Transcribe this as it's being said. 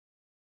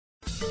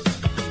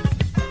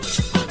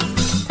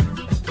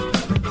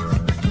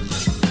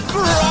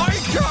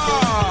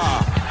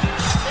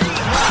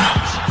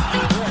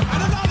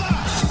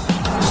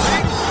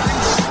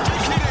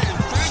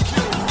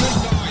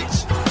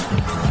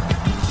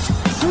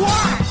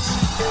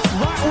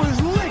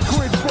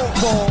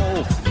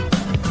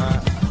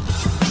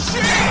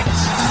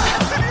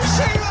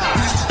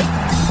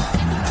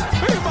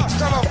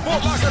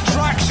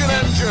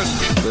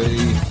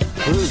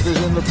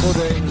is in the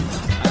pudding,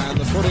 and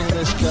the pudding in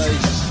this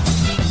case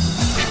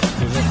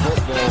is a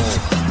football.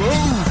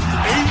 Boom!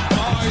 Eat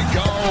my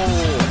goal!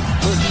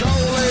 The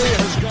goalie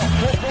has got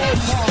football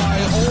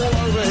pie all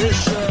over his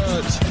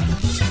shirt.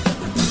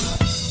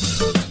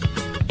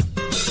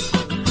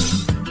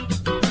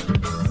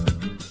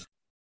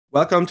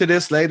 Welcome to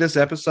this latest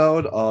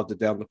episode of the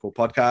Down the Pool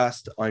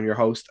podcast. I'm your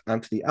host,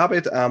 Anthony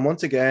Abbott, and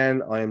once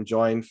again, I am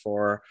joined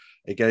for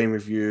a game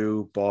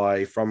review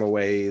by From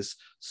Away's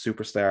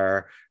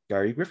superstar,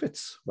 Gary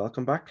Griffiths.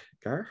 Welcome back,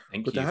 Gar.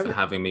 Thank you for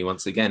having me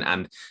once again,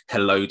 and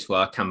hello to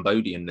our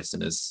Cambodian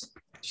listeners.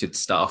 Should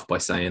start off by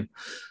saying,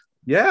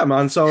 yeah,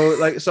 man. So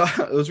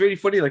it was really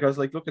funny. Like I was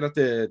like looking at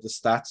the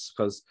stats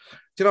because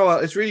you know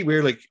what, it's really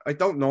weird. Like I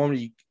don't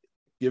normally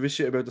give a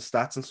shit about the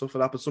stats and stuff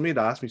like that, but somebody had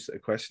asked me a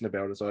question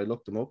about it, so I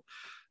looked them up.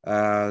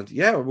 And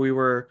yeah, we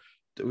were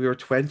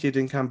 20th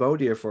in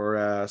Cambodia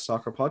for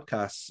soccer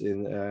podcasts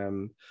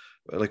in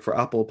like for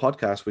Apple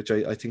Podcasts, which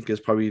I think is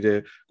probably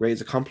the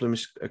greatest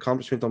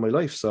accomplishment of my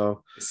life.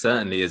 So it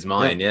certainly is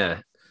mine, yeah.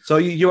 So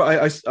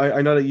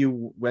I know that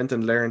you went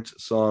and learned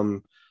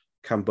some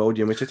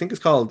Cambodian, which I think is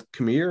called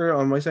Khmer.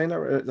 Am I saying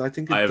that? I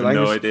think I have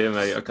no idea,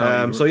 mate. I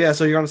can't so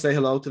you're gonna say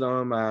hello to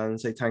them and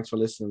say thanks for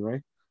listening,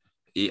 right?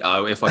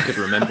 Yeah, if I could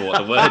remember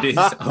what the word is,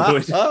 I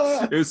would.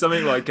 It was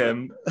something like I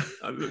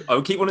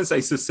would keep wanting to say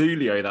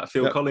Susulio, that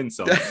Phil Collins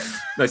song.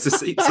 No,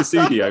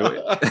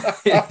 Susulio.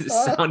 It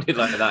sounded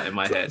like that in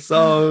my head.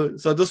 So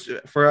just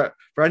for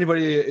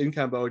anybody in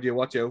Cambodia,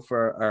 watch out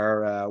for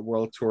our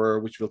world tour,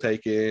 which we'll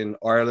take in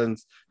Ireland,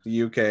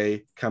 the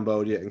UK,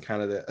 Cambodia, and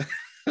Canada.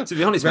 To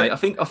be honest, mate, I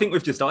think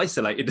we've just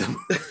isolated them.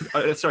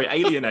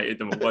 Alienated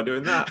them by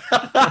doing that.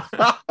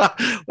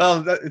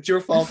 Well, it's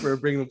your fault for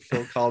bringing up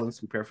Phil Collins.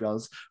 To be perfectly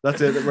honest, that's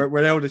it.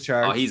 We're out of the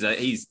chart. Oh,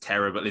 he's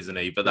terrible, isn't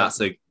he? But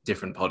that's a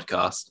different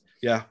podcast.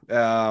 Yeah,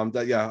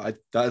 that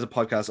is a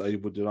podcast I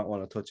do not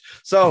want to touch.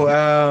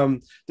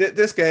 So,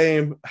 this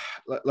game,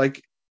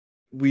 like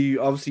we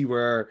obviously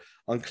were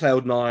on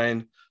cloud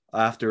nine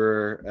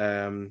after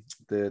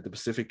the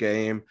Pacific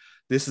game.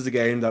 This is a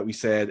game that we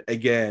said,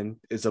 again,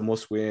 is a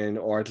must-win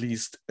or at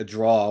least a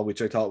draw,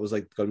 which I thought was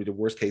like going to be the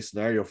worst-case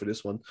scenario for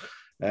this one.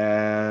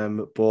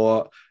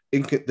 But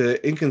the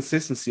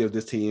inconsistency of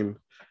this team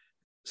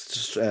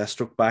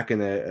struck back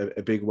in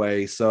a big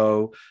way.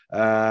 So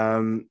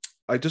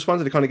I just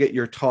wanted to kind of get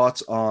your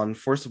thoughts on,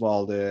 first of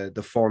all, the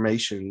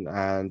formation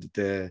and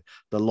the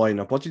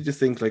lineup. What did you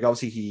think? Like,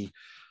 obviously,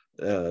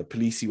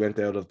 Polisi went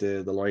out of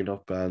the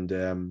lineup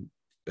and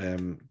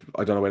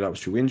I don't know whether that was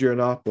through injury or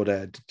not, but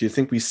do you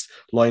think we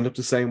lined up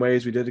the same way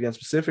as we did against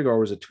Pacific, or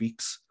was it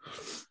tweaks?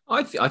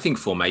 I think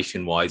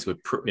formation-wise, we're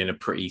in a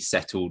pretty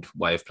settled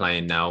way of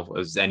playing now.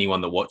 As anyone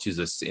that watches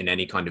us in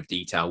any kind of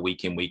detail,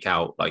 week in, week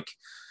out, like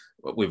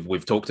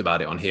we've talked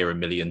about it on here a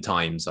million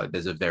times. Like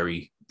there's a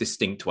very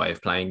distinct way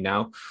of playing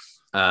now,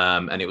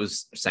 and it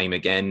was same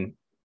again.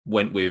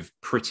 Went with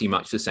pretty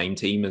much the same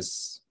team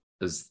as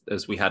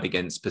we had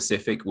against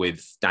Pacific,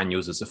 with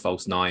Daniels as a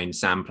false nine,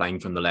 Sam playing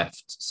from the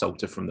left,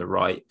 Salter from the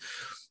right.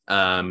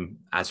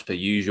 As per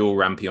usual,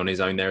 Rampy on his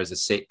own there as a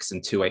 6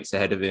 and 2 8s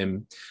ahead of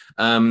him.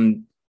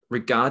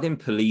 Regarding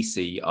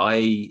Polisi,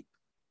 I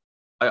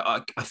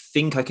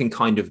think I can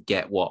kind of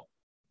get what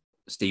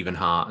Stephen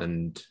Hart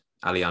and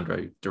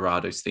Alejandro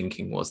Dorado's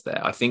thinking was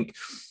there. I think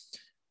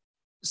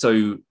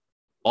so.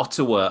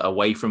 Ottawa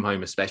away from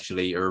home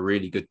especially are a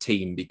really good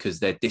team because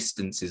their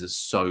distances are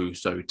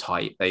so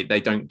tight. They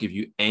don't give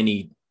you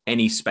any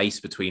space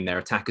between their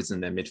attackers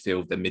and their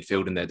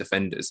midfield and their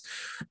defenders.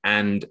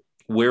 And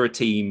we're a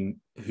team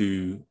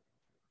who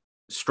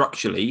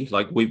structurally,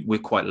 like we're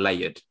quite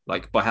layered.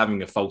 Like by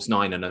having a false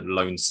 9 and a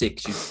lone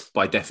 6,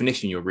 by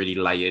definition, you're really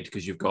layered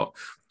because you've got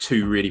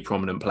 2 really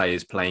prominent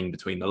players playing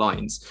between the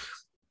lines.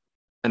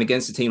 And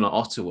against a team like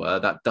Ottawa,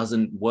 that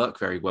doesn't work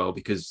very well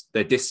because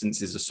their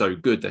distances are so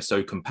good. They're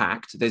so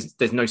compact. There's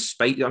no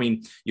space. I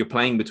mean, you're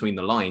playing between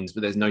the lines,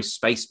 but there's no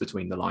space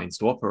between the lines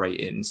to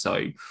operate in.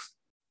 So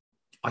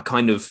I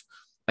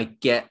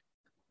get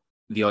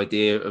the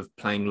idea of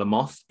playing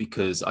Lamoth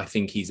because I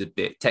think he's a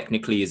bit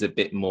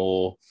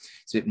more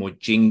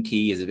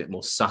jinky, is a bit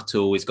more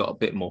subtle. He's got a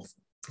bit more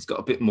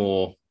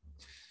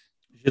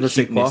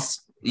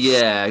cuteness.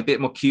 Yeah, a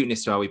bit more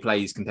cuteness to how he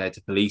plays compared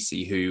to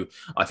Polisi, who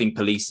I think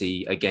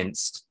Polisi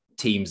against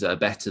teams that are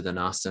better than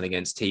us and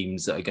against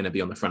teams that are going to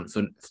be on the front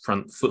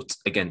foot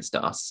against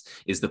us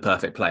is the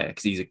perfect player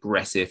because he's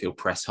aggressive, he'll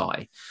press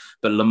high.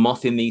 But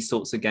Lamoth in these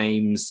sorts of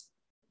games,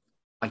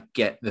 I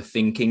get the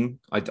thinking.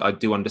 I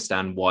do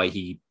understand why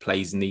he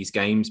plays in these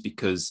games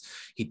because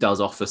he does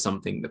offer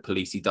something that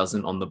Polisi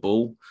doesn't on the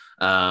ball.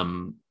 But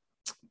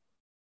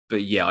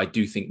yeah, I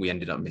do think we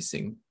ended up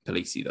missing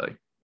Polisi though.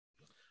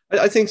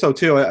 I think so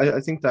too.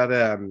 I think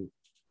that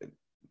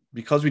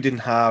because we didn't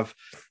have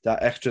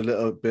that extra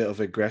little bit of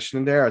aggression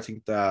in there, I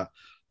think that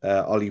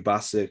Ollie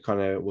Bassett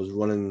kind of was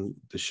running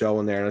the show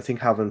in there. And I think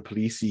having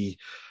Polisi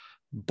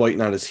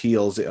biting at his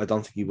heels, I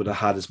don't think he would have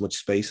had as much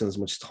space and as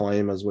much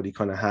time as what he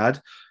kind of had.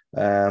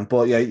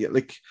 But yeah,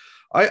 like,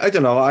 I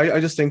don't know. I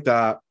just think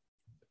that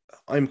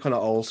I'm kind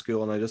of old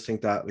school, and I just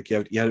think that like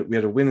we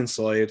had a winning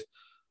side.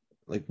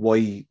 Like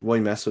why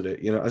mess with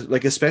it? You know,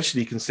 like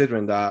especially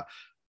considering that,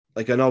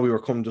 like I know we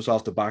were coming just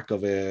off the back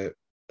of a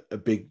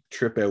big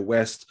trip out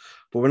west,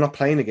 but we're not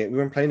playing again. We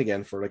weren't playing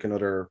again for like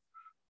another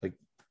like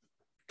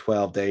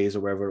 12 days or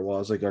whatever it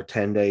was, like or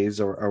 10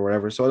 days or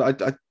whatever. So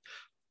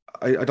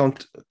I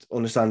don't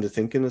understand the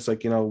thinking. It's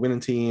like, you know, winning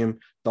team,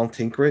 don't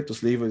tinker it,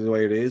 just leave it the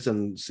way it is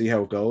and see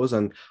how it goes.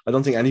 And I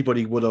don't think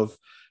anybody would have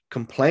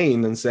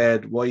complained and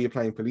said, why are you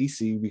playing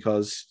Polisi,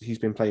 because he's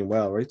been playing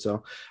well, right?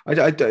 So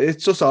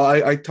it's just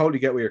I totally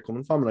get where you're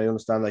coming from, and I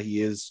understand that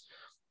he is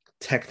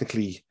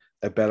technically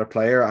a better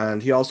player,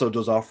 and he also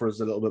does offer us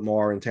a little bit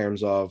more in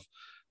terms of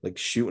like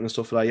shooting and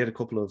stuff like that. He had a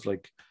couple of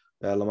like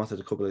Lamont had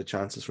a couple of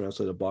chances from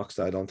outside the box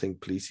that I don't think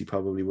Polisi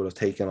probably would have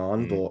taken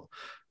on. But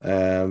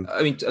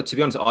I mean, to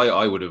be honest,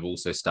 I would have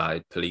also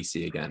started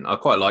Polisi again. I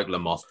quite like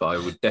Lamoth, but I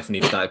would definitely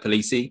have started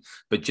Polisi.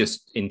 But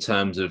just in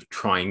terms of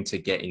trying to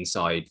get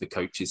inside the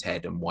coach's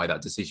head and why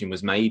that decision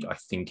was made, I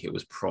think it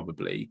was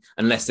probably,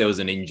 unless there was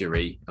an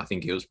injury, I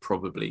think it was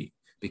probably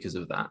because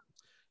of that.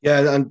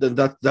 Yeah, and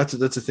that's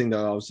a thing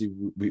that obviously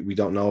we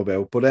don't know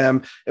about. But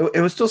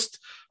it was just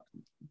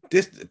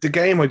the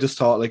game. I just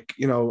thought, like,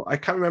 you know, I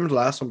can't remember the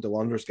last time, the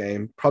Wanderers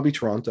game, probably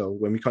Toronto,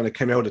 when we kind of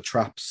came out of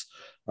traps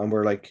and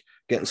we're like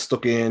getting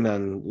stuck in,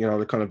 and you know,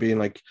 they're kind of being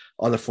like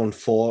on the front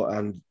foot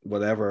and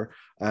whatever.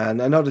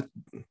 And I know that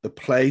the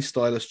play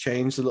style has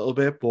changed a little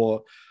bit,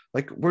 but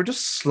like we're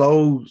just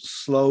slow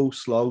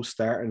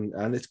starting,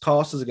 and it's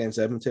cost us against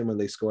Edmonton when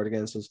they scored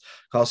against us,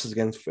 cost us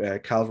against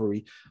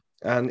Calgary.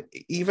 And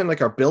even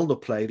like our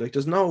build-up play, like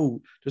there's no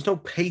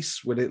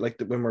pace with it.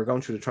 Like when we're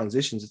going through the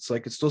transitions, it's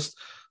like it's just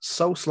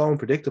so slow and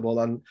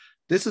predictable. And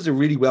this is a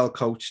really well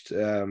coached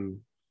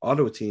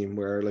Ottawa team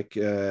where, like,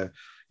 you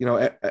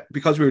know,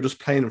 because we were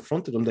just playing in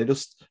front of them, they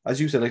just, as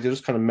you said, like they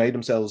just kind of made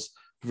themselves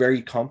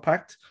very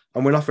compact,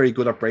 and we're not very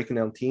good at breaking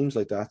down teams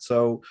like that.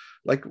 So,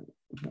 like,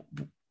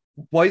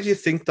 why do you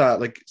think that?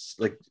 Like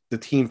the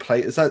team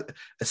play, is that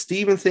a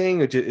Steven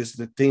thing, or is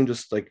the team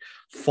just like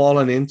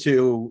falling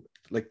into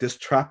like this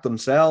trap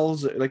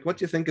themselves? Like, what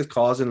do you think is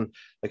causing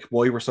like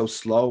why we're so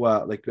slow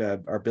at like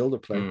our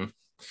build-up play?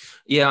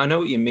 Yeah, I know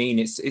what you mean.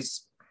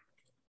 It's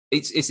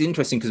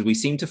interesting because we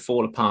seem to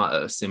fall apart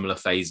at a similar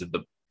phase of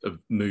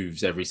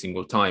moves every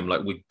single time.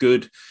 Like we're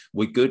good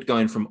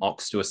going from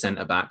Ox to a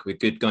centre back. We're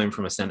good going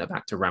from a centre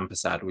back to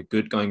Rampersad. We're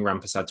good going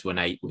Rampersad to an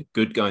 8. We're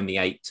good going the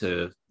 8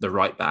 to the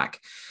right back.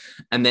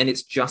 And then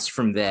it's just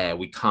from there,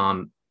 we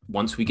can't,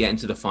 once we get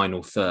into the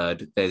final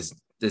third,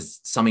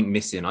 there's something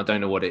missing. I don't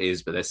know what it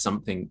is, but there's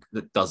something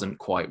that doesn't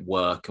quite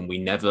work. And we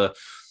never,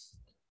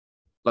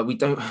 like,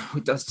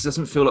 it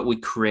doesn't feel like we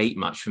create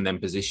much from them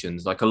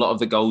positions. Like a lot of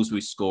the goals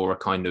we score are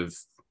kind of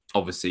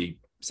obviously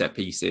set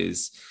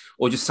pieces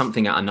or just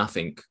something out of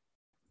nothing.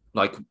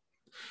 Like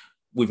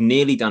we've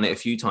nearly done it a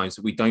few times,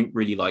 but we don't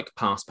really like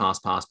pass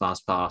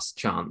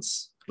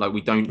chance. Like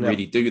we don't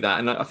really do that.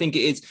 And I think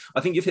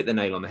you've hit the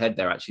nail on the head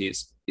there. Actually,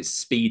 it's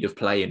speed of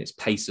play and it's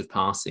pace of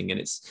passing. And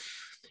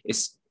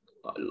it's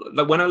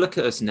like when I look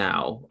at us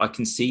now, I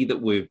can see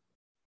that we're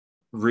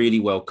really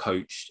well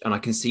coached, and I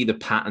can see the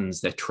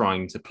patterns they're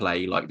trying to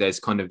play. Like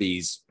there's kind of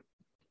these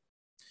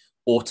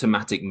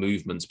automatic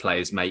movements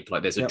players make,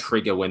 like there's a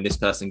trigger when this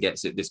person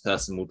gets it, this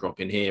person will drop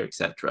in here,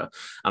 etc.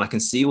 And I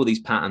can see all these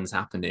patterns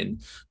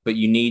happening, but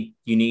you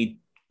need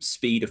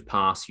speed of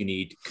pass, you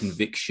need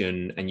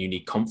conviction, and you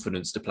need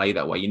confidence to play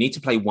that way. You need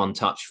to play one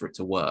touch for it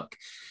to work.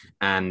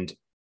 And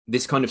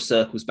this kind of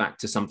circles back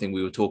to something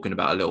we were talking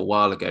about a little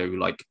while ago,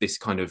 like this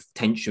kind of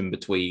tension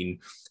between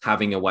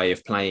having a way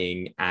of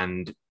playing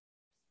and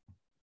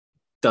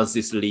does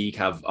this league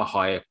have a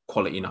higher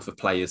quality enough of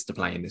players to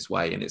play in this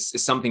way? And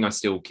it's something I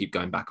still keep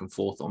going back and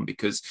forth on,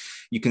 because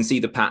you can see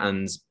the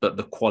patterns, but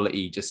the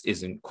quality just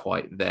isn't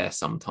quite there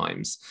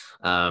sometimes.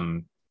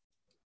 And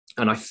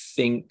I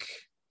think,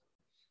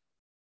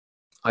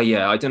 I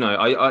don't know.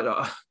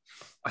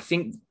 I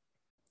think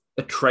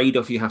a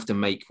trade-off you have to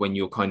make when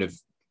you're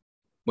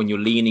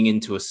leaning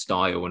into a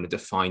style and a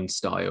defined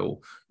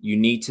style, you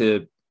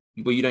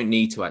don't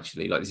need to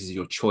actually, like, this is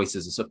your choice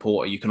as a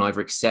supporter. You can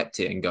either accept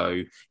it and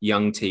go,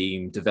 young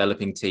team,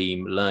 developing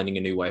team, learning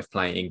a new way of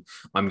playing.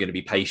 I'm going to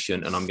be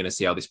patient and I'm going to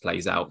see how this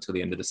plays out till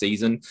the end of the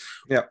season.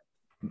 Yeah.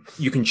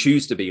 You can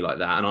choose to be like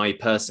that. And I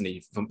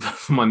personally,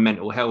 for my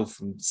mental health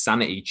and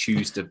sanity,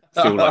 choose to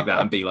feel like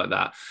that and be like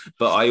that.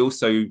 But I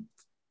also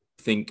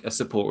think a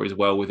supporter is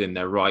well within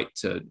their right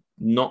to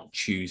not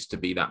choose to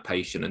be that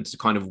patient and to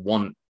kind of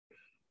want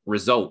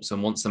results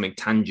and want something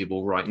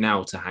tangible right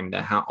now to hang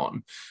their hat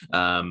on.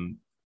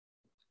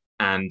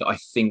 And I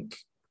think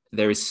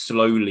there is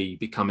slowly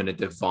becoming a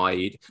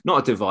divide, not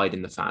a divide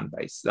in the fan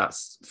base.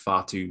 That's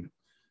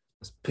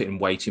putting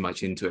way too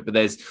much into it. But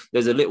there's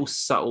a little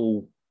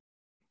subtle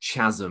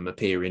chasm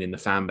appearing in the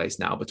fan base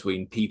now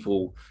between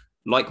people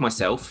like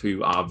myself,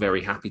 who are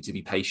very happy to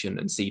be patient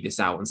and see this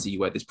out and see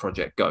where this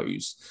project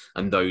goes,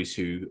 and those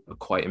who are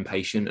quite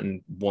impatient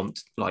and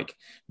want, like,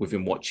 we've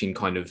been watching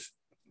kind of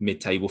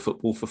mid-table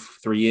football for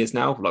 3 years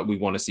now. Like, we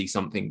want to see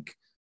something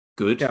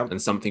good Yeah.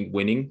 and something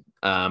winning.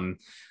 And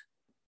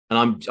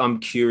I'm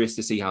curious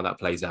to see how that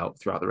plays out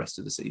throughout the rest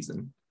of the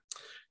season.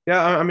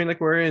 Yeah, I mean,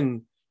 like we're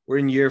in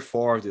year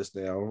 4 of this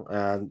now,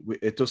 and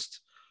it just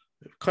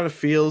kind of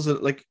feels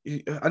like,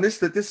 and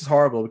this is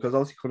horrible because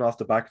obviously coming off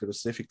the back of the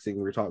Pacific thing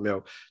we were talking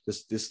about,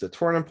 this is the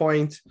turning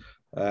point.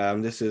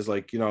 This is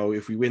like,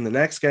 if we win the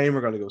next game,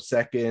 we're going to go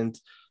second,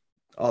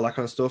 all that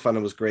kind of stuff, and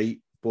it was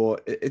great,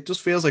 but it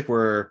just feels like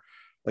we're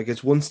like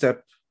it's one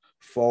step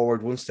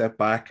forward, one step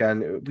back,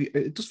 and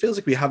it just feels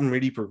like we haven't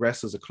really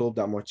progressed as a club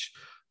that much.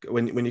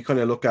 When you kind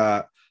of look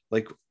at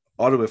like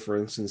Ottawa, for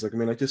instance, like I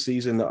mean, like this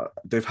season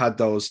they've had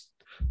those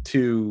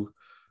 2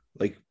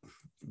 like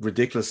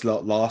ridiculous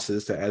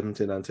losses to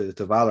Edmonton and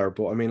to Valor,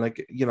 but I mean,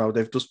 like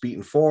they've just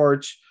beaten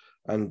Forge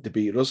and they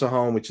beat us at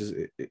home, which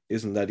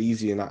isn't that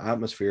easy in that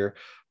atmosphere.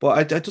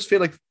 But I just feel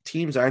like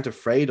teams aren't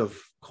afraid of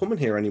coming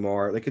here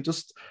anymore. Like it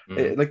just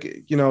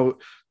the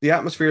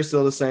atmosphere is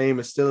still the same.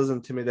 It still is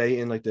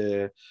intimidating. Like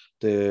the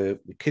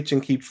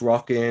kitchen keeps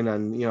rocking,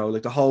 and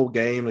like the whole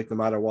game, like no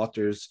matter what,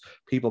 there's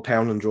people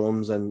pounding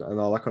drums and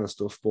all that kind of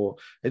stuff. But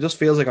it just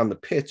feels like on the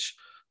pitch,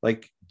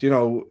 like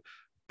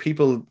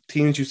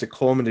teams used to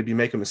come and they'd be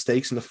making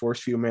mistakes in the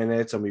first few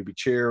minutes, and we'd be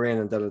cheering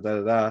and da da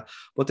da da.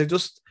 But they've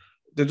just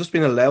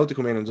been allowed to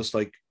come in and just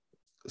like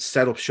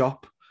set up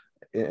shop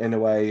in a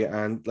way,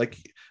 and like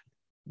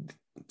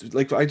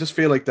I just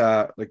feel like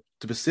that, like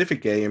the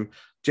Pacific game,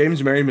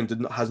 James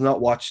Merriman has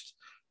not watched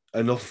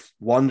enough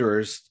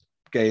Wanderers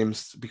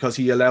games because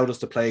he allowed us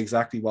to play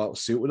exactly what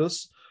suited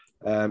us.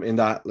 In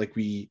that, like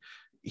he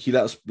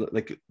let us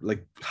like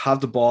have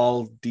the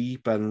ball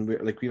deep, and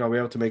we're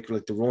able to make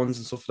like the runs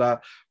and stuff like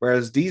that.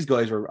 Whereas these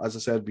guys were, as I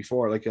said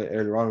before, like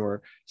earlier on,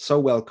 were so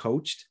well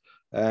coached.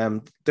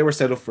 They were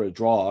set up for a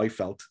draw, I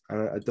felt.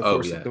 And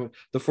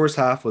the first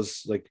half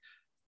was like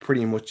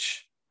pretty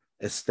much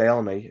a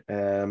stalemate,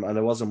 and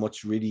it wasn't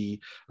much really.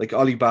 Like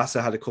Ollie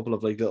Bassa had a couple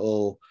of like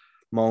little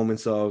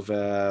moments of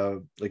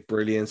like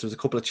brilliance. There was a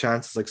couple of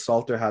chances, like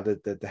Salter had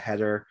the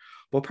header,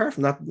 but apart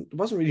from that, there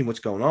wasn't really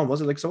much going on,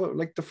 was it? Like, so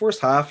like the first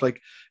half,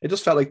 like it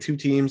just felt like 2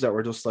 teams that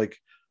were just like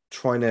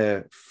trying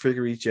to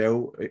figure each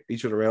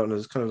other out, and it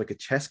was kind of like a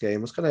chess game.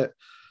 It was kind of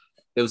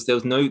there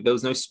was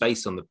no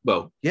space on the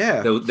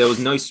there was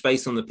no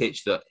space on the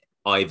pitch that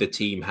either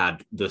team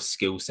had the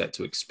skill set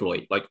to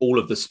exploit. Like all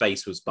of the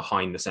space was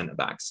behind the centre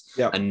backs,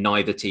 and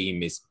neither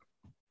team is,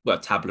 well,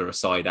 Tabler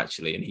aside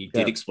actually, and he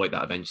did exploit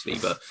that eventually,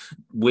 but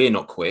we're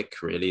not quick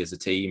really as a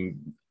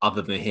team.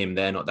 Other than him,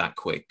 they're not that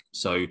quick.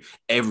 So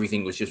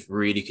everything was just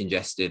really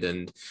congested,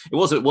 and it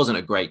wasn't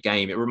a great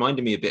game. It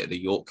reminded me a bit of the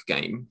York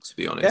game, to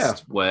be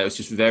honest, where it was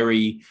just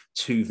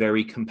two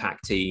very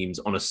compact teams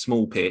on a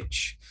small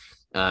pitch.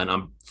 And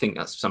I think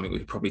that's something we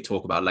could probably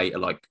talk about later,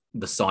 like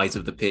the size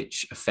of the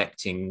pitch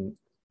affecting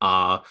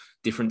our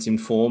difference in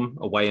form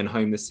away and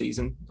home this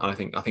season. And I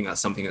think that's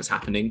something that's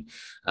happening.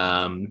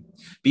 But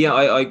yeah,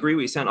 I agree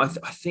with you saying. I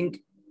think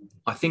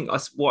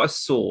what I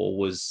saw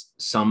was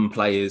some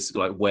players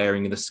like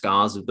wearing the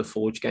scars of the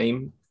Forge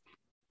game,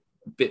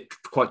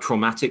 quite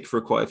traumatic for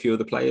quite a few of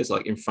the players,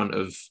 like in front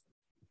of,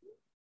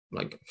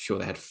 like, I'm sure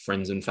they had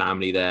friends and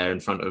family there,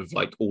 in front of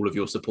like all of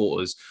your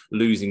supporters,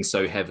 losing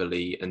so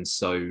heavily, and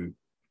so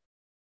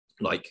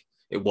like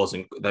it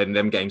wasn't,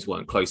 them games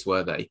weren't close,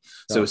 were they?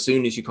 No. So as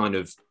soon as you kind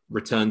of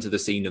return to the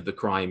scene of the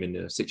crime in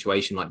a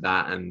situation like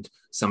that, and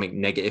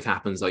something negative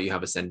happens, like you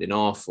have a sending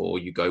off or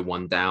you go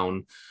one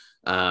down,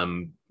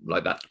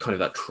 like that kind of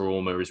that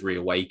trauma is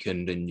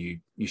reawakened and you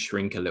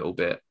shrink a little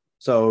bit.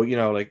 So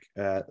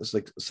it's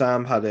like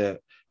Sam had a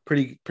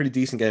pretty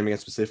decent game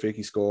against Pacific.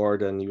 He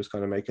scored and he was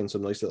kind of making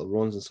some nice little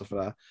runs and stuff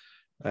like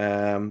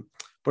that.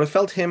 But I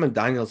felt him and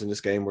Daniels in this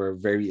game were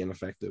very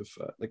ineffective.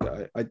 You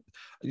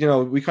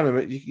kind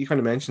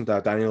of mentioned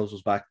that Daniels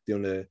was back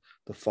doing the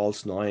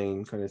false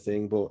 9 kind of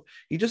thing, but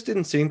he just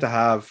didn't seem to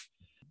have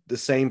the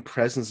same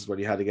presence as what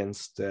he had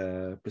against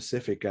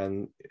Pacific,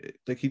 and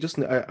like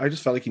I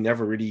just felt like he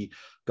never really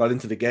got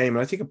into the game.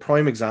 And I think a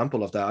prime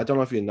example of that, I don't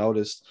know if you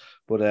noticed,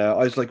 but I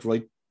was like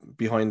right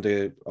behind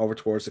over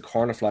towards the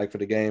corner flag for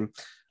the game,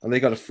 and they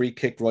got a free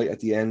kick right at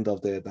the end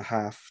of the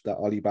half that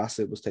Ollie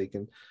Bassett was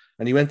taking,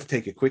 and he went to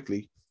take it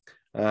quickly,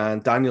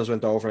 and Daniels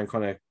went over and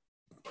kind of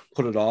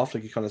put it off,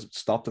 like he kind of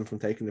stopped him from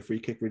taking the free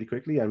kick really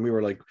quickly, and we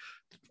were like,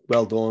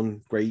 well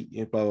done, great,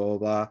 blah blah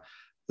blah.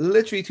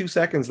 Literally 2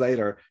 seconds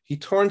later, he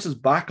turns his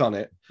back on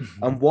it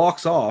and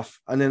walks off,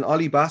 and then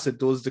Ollie Bassett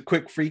does the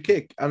quick free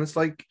kick, and it's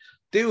like,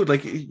 dude,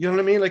 like, you know what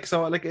I mean? Like,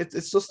 so like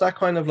it's just that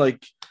kind of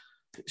like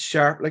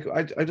sharp. Like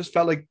I just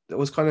felt like it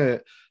was kind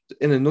of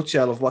in a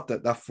nutshell of what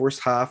that first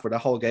half or that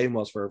whole game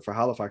was for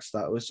Halifax.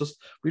 That it was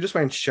just, we just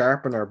weren't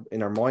sharp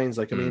in our minds.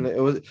 Like I mean, it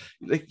was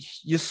like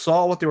you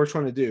saw what they were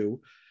trying to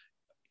do,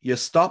 you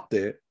stopped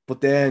it,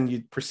 but then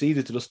you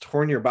proceeded to just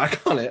turn your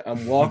back on it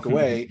and walk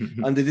away.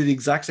 And they did the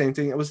exact same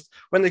thing. It was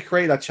when they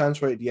created that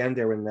chance right at the end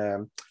there when I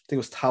think it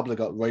was Tabla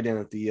got right in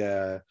at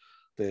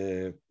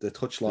the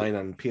touch line,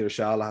 and Peter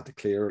Shala had to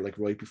clear like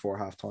right before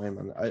half time.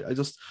 And I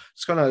just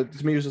kind of,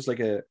 to me, it was just like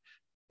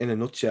in a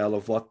nutshell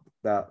of what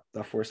that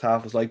first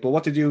half was like. But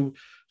what did you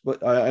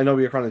but I know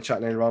we were kind of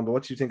chatting earlier on, but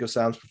what do you think of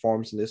Sam's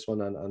performance in this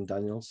one and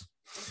Daniel's?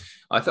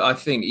 I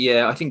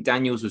think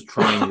Daniels was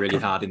trying really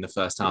hard in the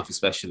first half,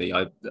 especially.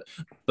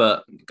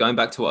 But going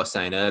back to what I was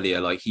saying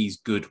earlier, like he's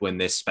good when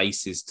there's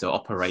spaces to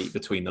operate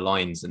between the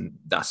lines, and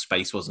that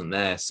space wasn't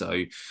there.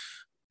 So,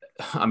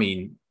 I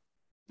mean,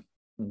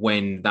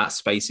 when that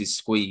space is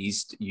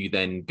squeezed, you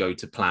then go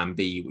to plan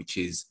B, which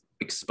is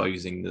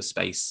exposing the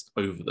space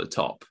over the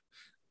top.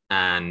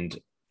 And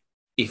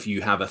if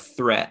you have a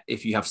threat,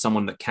 if you have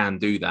someone that can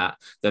do that,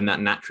 then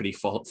that naturally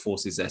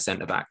forces their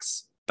centre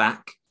backs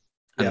back.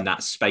 And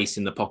that space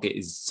in the pocket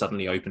is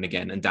suddenly open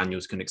again, and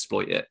Daniels can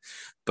exploit it.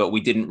 But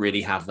we didn't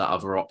really have that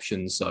other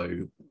option,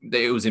 so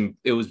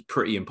it was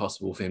pretty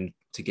impossible for him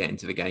to get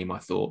into the game. I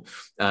thought.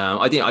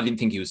 I didn't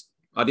think he was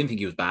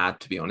bad,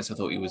 to be honest. I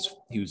thought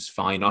he was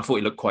fine. I thought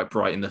he looked quite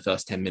bright in the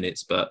first 10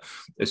 minutes, but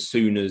as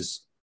soon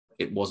as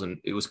it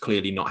was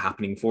clearly not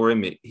happening for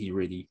him. He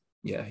really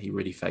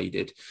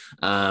faded.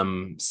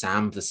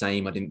 Sam the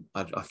same.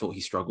 I thought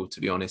he struggled,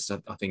 to be honest.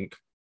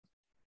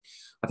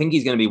 I think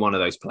he's going to be one of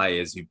those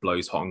players who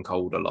blows hot and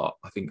cold a lot.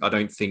 I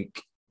don't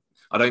think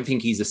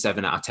he's a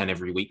 7 out of 10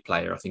 every week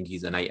player. I think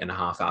he's an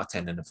 8.5 out of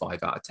 10 and a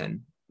 5 out of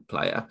 10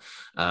 player.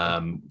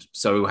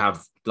 So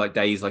have like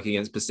days like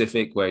against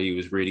Pacific where he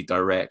was really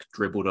direct,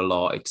 dribbled a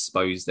lot,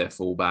 exposed their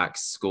fullbacks,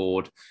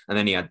 scored, and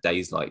then he had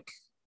days like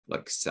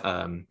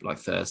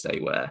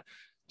Thursday where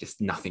just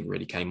nothing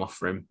really came off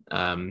for him.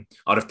 I'd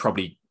have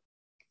probably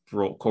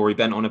brought Corey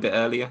Bent on a bit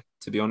earlier,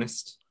 to be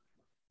honest.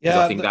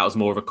 Yeah, I think that was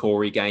more of a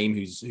Corey game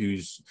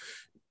who's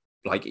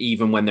like,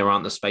 even when there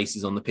aren't the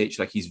spaces on the pitch,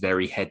 like he's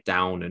very head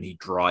down and he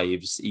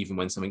drives even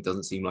when something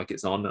doesn't seem like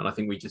it's on. And I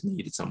think we just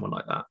needed someone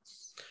like that.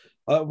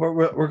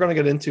 We're going to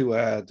get into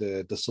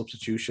the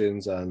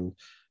substitutions and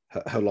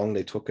how long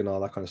they took and all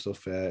that kind of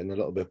stuff in a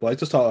little bit. But I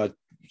just thought I'd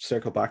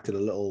circle back to the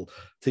little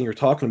thing you're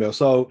talking about.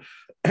 So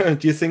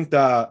do you think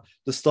that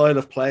the style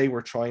of play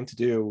we're trying to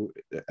do,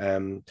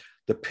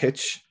 the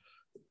pitch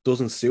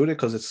doesn't suit it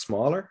because it's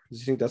smaller? Do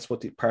you think that's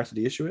what the part of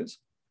the issue is?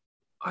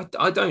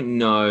 I don't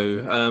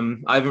know.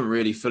 I haven't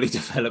really fully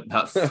developed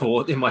that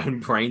thought in my own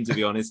brain, to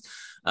be honest.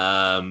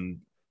 I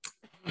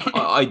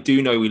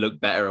do know we look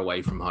better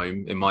away from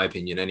home, in my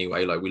opinion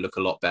anyway. Like we look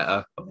a lot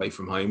better away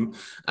from home.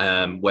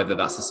 Whether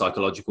that's a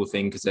psychological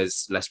thing because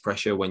there's less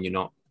pressure when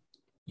you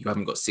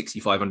haven't got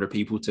 6,500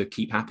 people to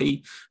keep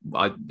happy.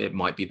 It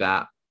might be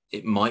that.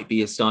 It might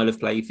be a style of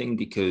play thing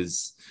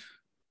because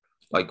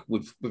like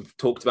we've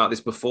talked about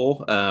this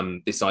before,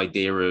 this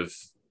idea of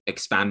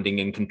expanding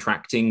and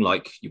contracting.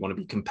 Like you want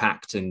to be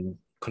compact and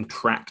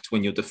contract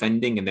when you're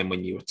defending, and then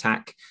when you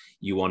attack,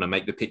 you want to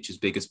make the pitch as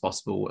big as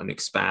possible and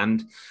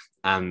expand.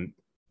 And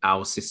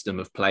our system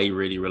of play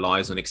really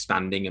relies on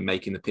expanding and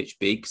making the pitch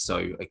big.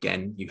 So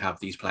again, you have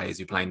these players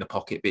who play in the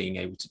pocket being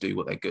able to do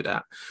what they're good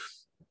at.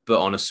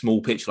 But on a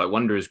small pitch like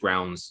Wanderers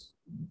grounds,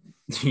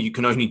 you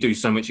can only do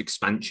so much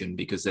expansion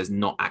because there's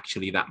not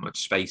actually that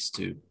much space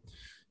to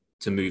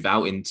move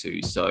out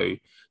into. So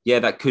yeah,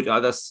 that could I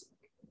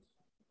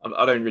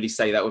don't really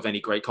say that with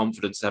any great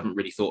confidence. I haven't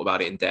really thought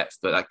about it in depth,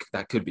 but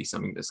that could be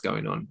something that's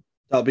going on.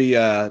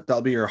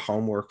 That'll be your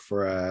homework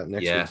for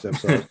next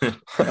week's episode.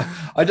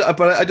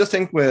 But I just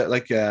think we're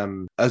like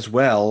as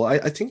well.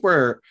 I think we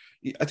are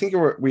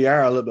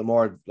a little bit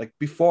more like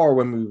before.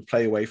 When we would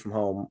play away from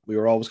home, we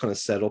were always kind of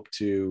set up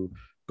to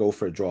go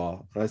for a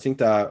draw, and I think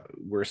that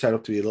we're set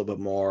up to be a little bit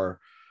more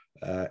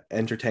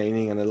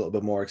entertaining and a little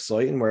bit more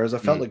exciting. Whereas I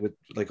felt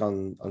like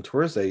on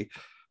Thursday,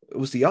 it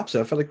was the opposite.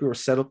 I felt like we were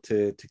set up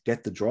to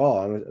get the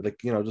draw and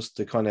just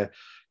to kind of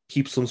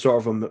keep some sort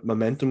of a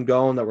momentum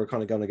going that we're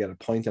kind of going to get a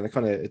point. And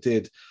it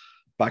did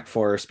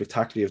backfire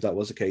spectacularly if that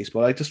was the case.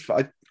 But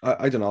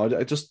I don't know.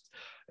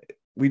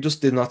 We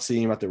just did not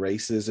see him at the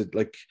races.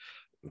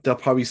 They'll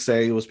probably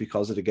say it was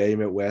because of the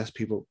game out west.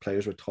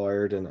 Players were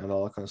tired and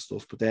all that kind of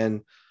stuff. But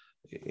then,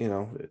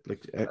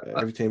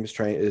 every team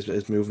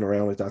is moving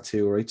around like that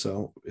too, right?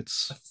 So I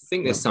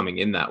think there's something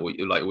in that. What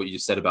you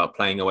said about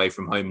playing away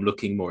from home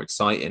looking more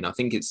exciting. I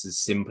think it's as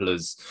simple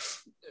as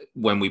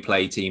when we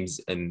play teams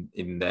in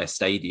their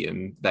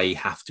stadium, they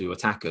have to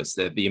attack us.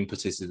 The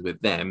impetus is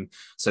with them,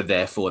 so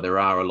therefore there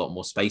are a lot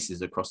more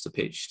spaces across the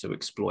pitch to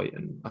exploit.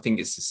 And I think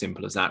it's as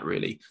simple as that,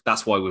 really.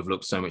 That's why we've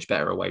looked so much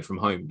better away from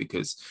home,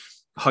 because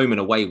home and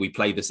away we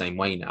play the same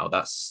way now.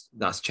 That's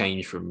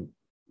changed from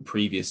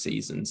previous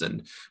seasons,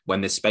 and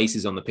when there's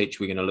spaces on the pitch,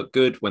 we're going to look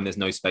good. When there's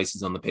no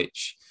spaces on the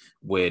pitch,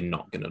 we're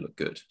not going to look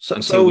good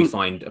until we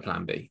find a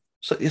plan B.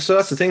 So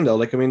that's the thing,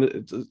 though.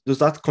 Does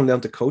that come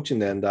down to coaching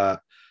then? That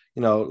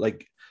you're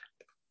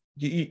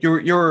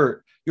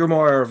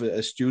more of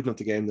a student of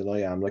the game than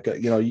I am. But I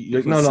know,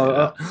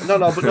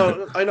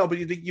 but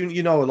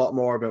you know a lot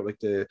more about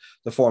the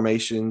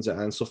formations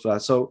and stuff like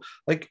that. So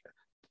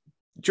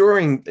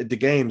during the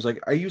games,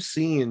 are you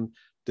seeing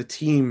the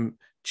team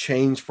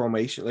change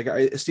formation?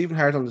 Stephen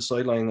Hart on the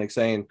sideline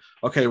saying,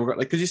 okay, we're going,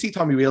 because you see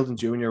Tommy Wheeldon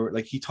Jr.,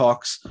 he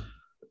talks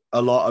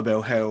a lot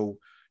about how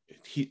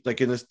he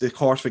like in the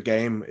course of a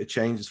game, it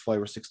changes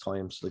 5 or 6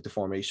 times, like the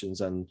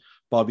formations. And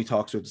Bobby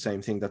talks about the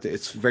same thing, that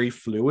it's very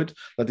fluid,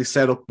 that they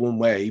set up one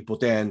way, but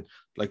then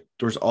like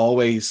there's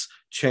always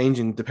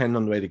changing depending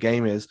on the way the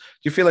game is. Do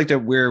you feel like that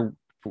we're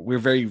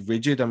very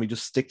rigid and we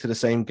just stick to the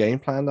same game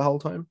plan the whole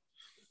time?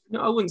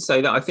 No, I wouldn't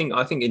say that. I think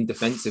in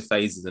defensive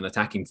phases and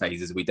attacking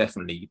phases, we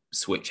definitely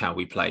switch how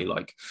we play.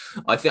 Like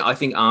I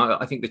think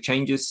the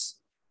changes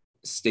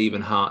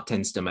Stephen Hart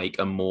tends to make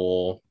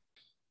are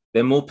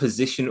they're more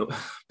positional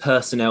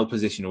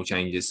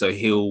changes. So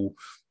he'll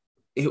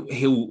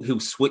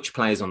switch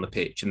players on the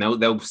pitch, and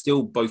they'll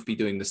still both be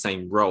doing the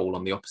same role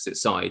on the opposite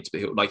sides.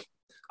 But he'll, like,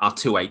 our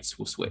 2/8s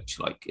will switch.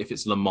 Like if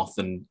it's Lamoth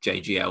and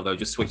JGL, they'll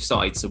just switch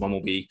sides. So one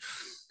will be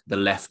the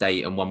left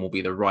 8 and one will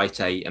be the right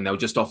 8, and they'll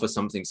just offer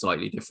something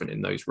slightly different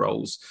in those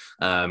roles.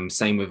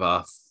 Same with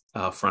our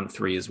front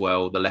 3 as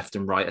well. The left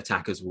and right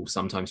attackers will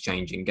sometimes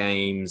change in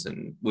games,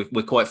 and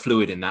we're quite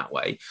fluid in that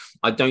way.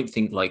 I don't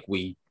think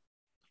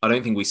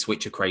we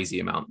switch a crazy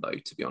amount, though,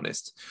 to be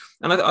honest.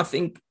 And I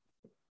think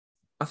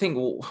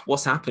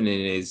what's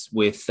happening is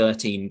we're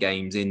 13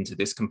 games into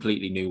this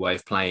completely new way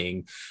of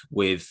playing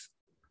with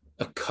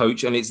a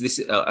coach, and it's this.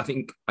 I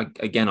think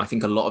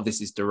a lot of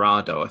this is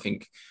Dorado. I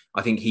think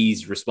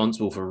he's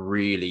responsible for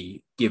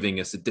really giving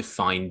us a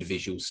defined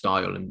visual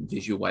style and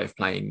visual way of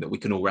playing that we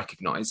can all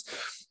recognise.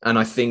 And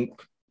I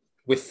think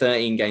with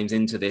 13 games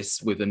into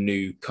this, with a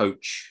new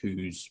coach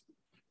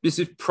this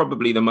is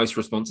probably the most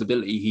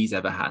responsibility he's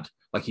ever had.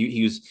 Like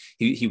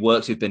he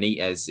worked with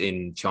Benitez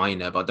in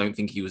China, but I don't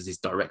think he was his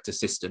direct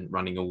assistant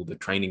running all the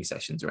training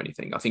sessions or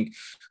anything. I think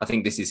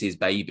this is his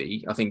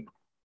baby. I think,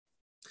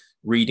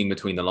 reading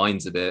between the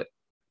lines a bit,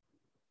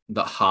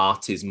 that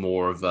Hart is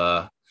more of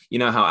a, you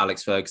know how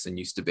Alex Ferguson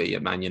used to be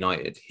at Man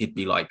United.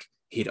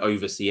 He'd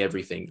oversee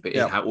everything, but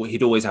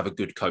he'd always have a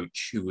good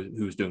coach who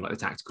was doing like the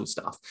tactical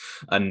stuff.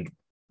 And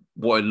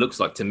what it looks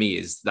like to me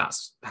is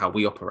that's how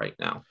we operate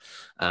now.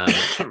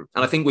 And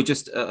I think we're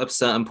just at a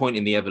certain point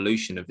in the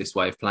evolution of this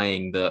way of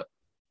playing that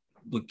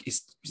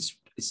it's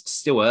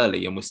still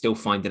early, and we're still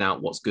finding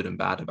out what's good and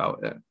bad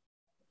about it.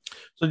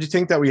 So do you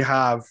think that we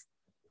have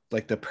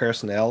like the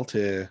personnel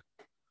to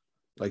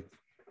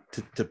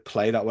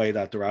play that way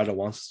that Dorado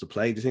wants us to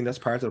play? Do you think that's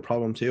part of the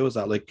problem too? Is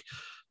that, like,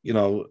 you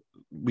know,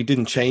 we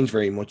didn't change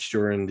very much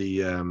during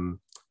the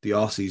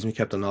off season. We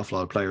kept an awful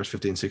lot of players,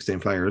 15, 16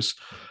 players.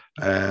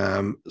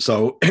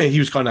 So he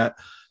was kind of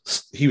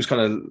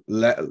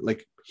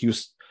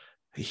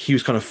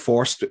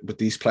forced with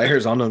these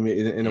players on him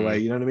in a way,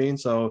 you know what I mean?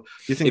 So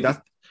do you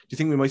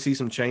think we might see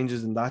some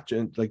changes in that,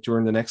 like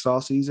during the next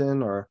off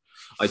season? Or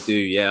I do,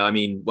 yeah. I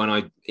mean, when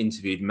I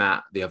interviewed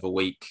Matt the other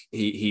week,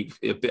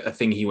 a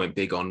thing he went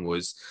big on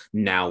was,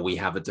 now we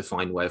have a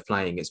defined way of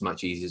playing, it's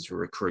much easier to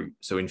recruit.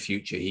 So in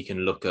future, he can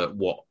look at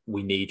what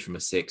we need from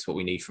a 6, what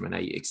we need from an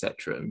 8,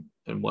 etc.,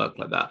 and work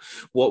like that.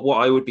 What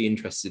I would be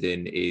interested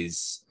in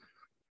is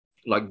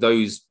like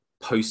those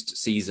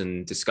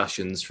post-season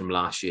discussions from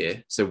last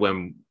year. So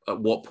at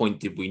what point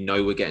did we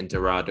know we're getting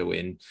Dorado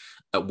in?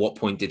 At what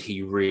point did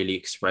he really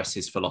express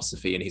his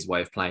philosophy and his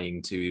way of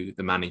playing to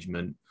the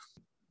management?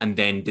 And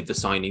then did the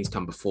signings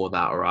come before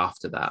that or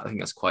after that? I think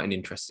that's quite an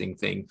interesting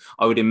thing.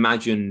 I would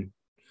imagine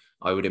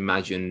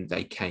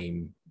they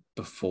came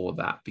before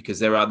that, because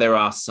there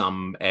are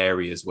some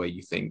areas where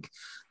you think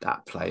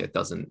that player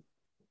doesn't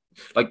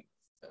like.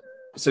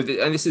 So,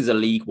 and this is a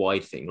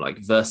league-wide thing, like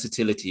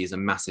versatility is a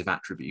massive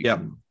attribute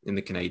in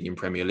the Canadian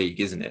Premier League,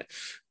 isn't it?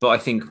 But I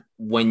think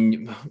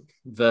when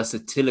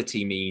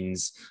versatility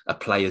means a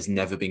player's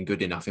never been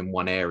good enough in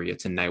one area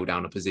to nail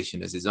down a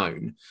position as his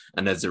own.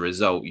 And as a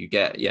result, you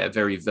get,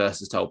 very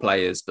versatile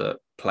players, but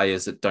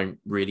players that don't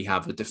really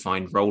have a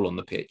defined role on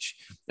the pitch.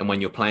 And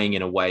when you're playing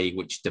in a way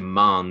which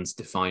demands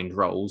defined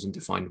roles and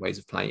defined ways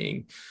of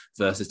playing,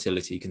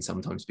 versatility can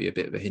sometimes be a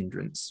bit of a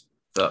hindrance.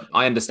 But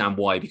I understand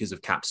why, because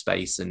of cap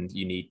space, and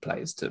you need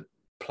players to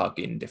plug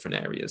in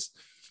different areas.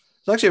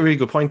 It's actually a really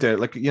good point there.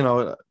 Like, you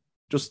know,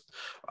 just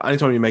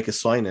anytime you make a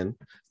sign-in,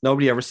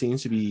 nobody ever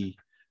seems to be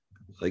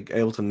like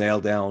able to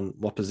nail down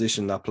what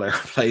position that player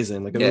plays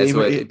in. Like,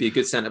 so it'd be a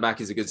good centre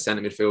back is a good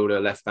centre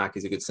midfielder, left back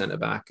is a good centre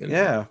back. And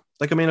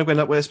like, I mean,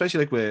 like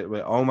especially like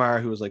with Omar,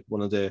 who was like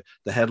one of the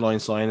headline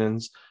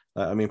signings.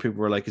 I mean, people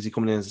were like, is he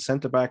coming in as a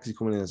centre back? Is he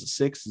coming in as a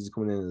 6? Is he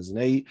coming in as an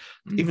 8?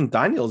 Even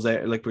Daniel's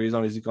there, like, where he's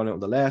going out on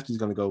the left, he's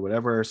going to go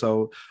whatever.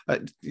 So,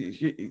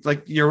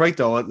 like, you're right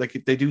though.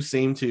 Like, they do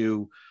seem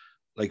to,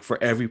 like,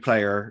 for every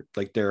player,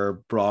 like, they're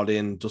brought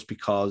in just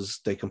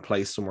because they can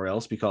play somewhere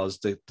else, because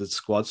the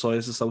squad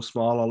size is so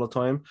small all the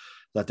time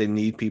that they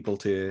need people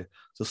to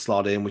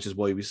slot in, which is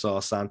why we saw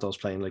Santos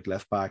playing like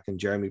left back and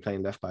Jeremy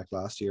playing left back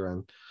last year,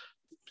 and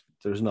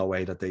there's no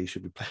way that they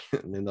should be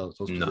playing in those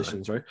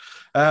positions, right?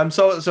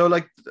 So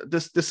like the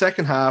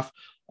second half,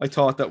 I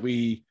thought that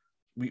we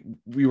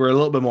were a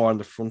little bit more on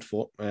the front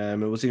foot. It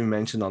was even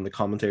mentioned on the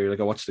commentary.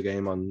 Like, I watched the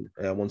game on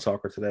One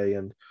Soccer today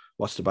and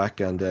watched the back,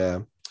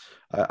 and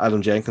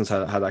Adam Jenkins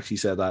had actually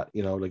said that,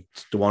 you know, like,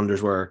 the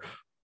Wanderers were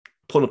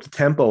putting up the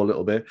tempo a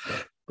little bit,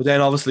 but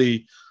then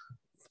obviously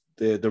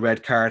the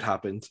red card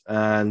happened,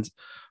 and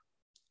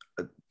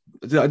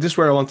this is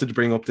where I wanted to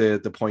bring up the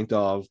point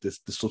of the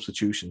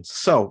substitutions.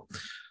 So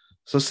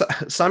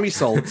Sammy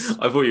Salts.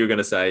 I thought you were going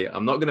to say,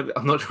 I'm not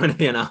trying to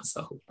be an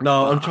asshole.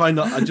 No, I'm trying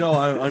not.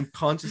 I'm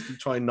consciously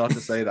trying not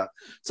to say that.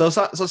 So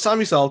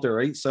Sammy Salter,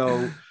 right?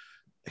 So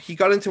he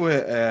got into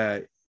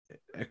a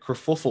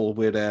kerfuffle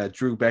with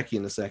Drew Becky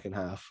in the second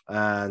half,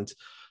 and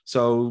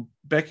so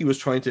Becky was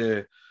trying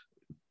to,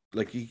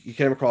 like, he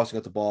came across and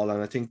got the ball,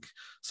 and I think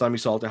Sammy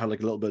Salter had like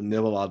a little bit of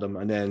nibble at him,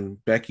 and then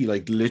Becky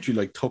like literally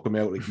like took him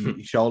out, like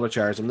he shoulder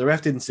charged him. The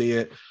ref didn't see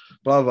it,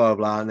 blah blah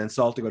blah, and then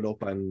Salter got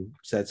up and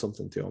said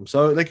something to him.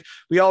 So like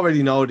we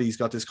already know that he's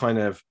got this kind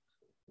of,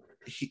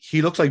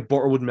 he looks like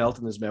butter would melt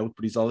in his mouth,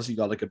 but he's obviously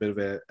got like a bit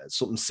of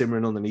something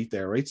simmering underneath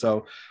there, right?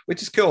 So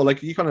which is cool.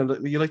 Like you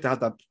like to have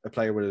that a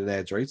player with an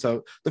edge, right?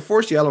 So the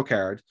first yellow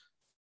card,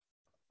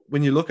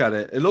 when you look at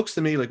it, it looks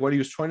to me like what he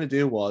was trying to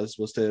do was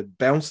to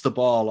bounce the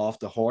ball off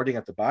the hoarding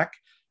at the back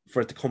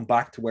for it to come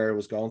back to where it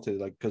was going to,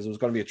 like, because it was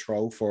going to be a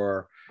throw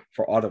for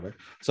Ottawa.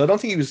 So I don't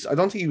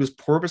think he was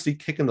purposely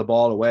kicking the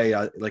ball away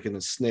like in a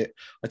snit.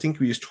 I think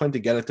he was trying to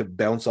get it to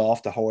bounce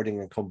off the hoarding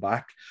and come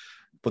back.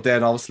 But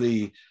then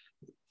obviously,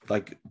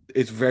 like,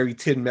 it's very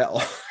thin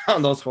metal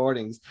on those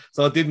hoardings,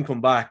 so it didn't come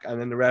back, and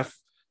then the ref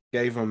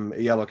gave him a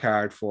yellow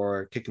card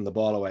for kicking the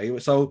ball away.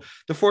 So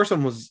the first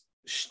one was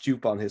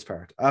stupid on his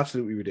part,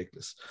 absolutely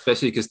ridiculous,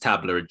 especially because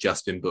Tabler had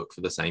just been booked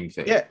for the same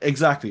thing. Yeah,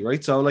 exactly,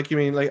 right? So like, you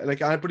mean like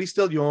but he's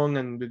still young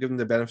and we're giving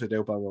the benefit of the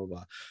doubt, blah blah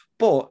blah.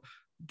 But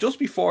just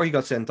before he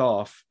got sent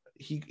off,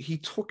 he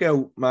took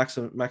out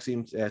Maxime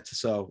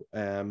Tissot.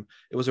 It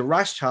was a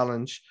rash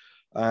challenge.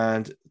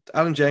 And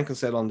Alan Jenkins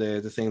said on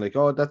the thing, like,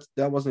 oh, that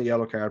wasn't a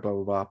yellow card, blah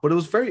blah blah. But it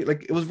was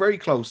very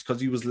close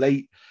because he was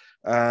late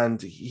and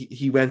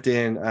he went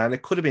in, and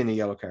it could have been a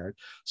yellow card.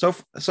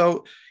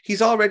 So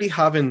he's already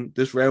having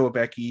this row with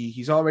Becky.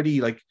 He's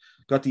already like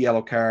got the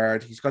yellow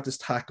card. He's got this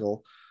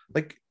tackle.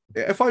 Like,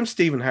 if I'm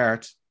Stephen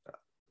Hart,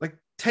 like,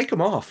 take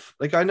him off.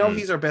 Like, I know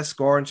he's our best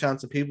scoring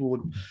chance and people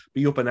would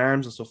be up in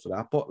arms and stuff for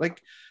that, but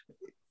like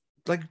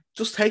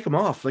just take him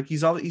off. Like,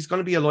 he's going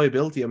to be a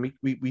liability, and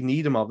we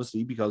need him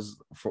obviously because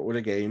for other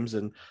games,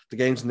 and the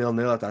game's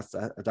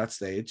 0-0 at that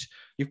stage.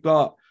 You've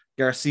got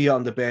Garcia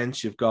on the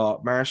bench, you've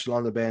got Marshall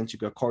on the bench,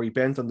 you've got Corey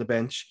Bent on the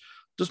bench.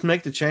 Just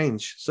make the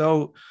change.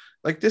 So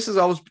like, this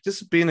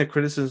has been a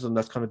criticism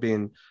that's kind of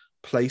been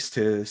placed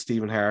to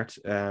Stephen Hart.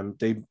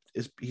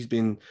 He's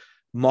been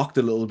mocked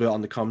a little bit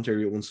on the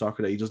commentary with One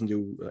Soccer that he doesn't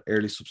do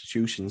early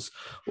substitutions.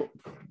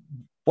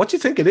 What do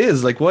you think it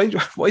is? Like, why do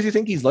you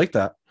think he's like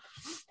that?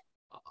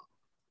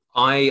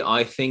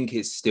 I think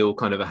it's still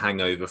kind of a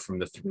hangover from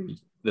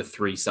the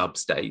three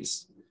subs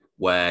days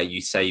where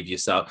you save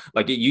yourself.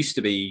 Like, it used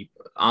to be,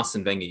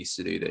 Arsene Wenger used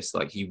to do this.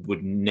 Like, he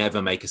would never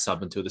make a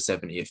sub until the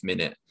 70th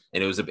minute.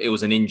 And it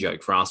was an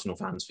in-joke for Arsenal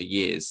fans for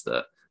years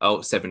that,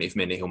 70th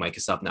minute, he'll make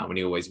a sub now, when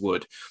he always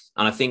would.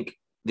 And I think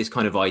this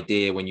kind of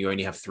idea, when you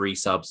only have three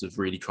subs, of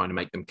really trying to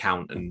make them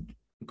count and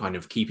kind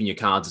of keeping your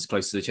cards as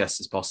close to the chest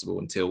as possible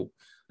until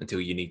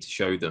you need to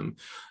show them.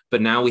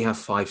 But now we have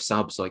 5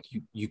 subs. Like,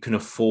 you can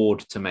afford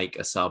to make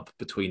a sub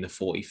between the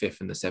 45th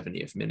and the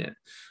 70th minute.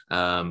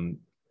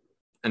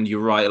 And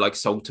you're right, like,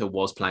 Salter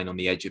was playing on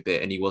the edge a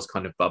bit and he was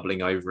kind of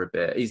bubbling over a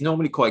bit. He's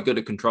normally quite good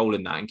at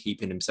controlling that and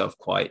keeping himself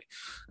quite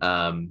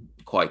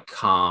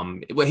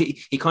calm. Well,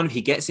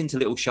 he gets into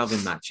little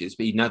shoving matches,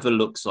 but he never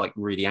looks like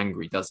really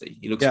angry, does he?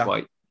 He looks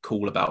quite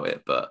cool about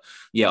it. But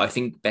yeah, I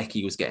think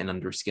Becky was getting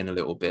under his skin a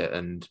little bit.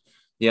 And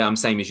yeah, I'm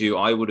same as you.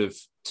 I would have,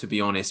 to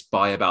be honest,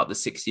 by about the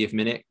 60th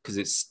minute, because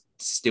it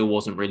still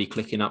wasn't really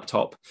clicking up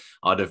top,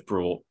 I'd have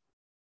brought,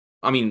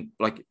 I mean,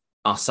 like,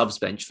 our subs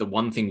bench, the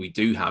one thing we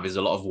do have is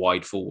a lot of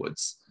wide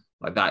forwards.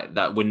 Like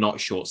that we're not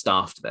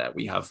short-staffed there.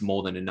 We have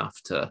more than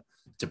enough to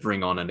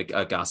bring on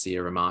a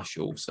Garcia, a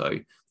Marshall. So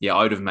yeah,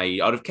 I'd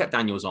have kept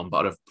Daniels on, but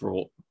I'd have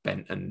brought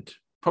Bent and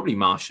probably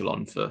Marshall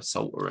on for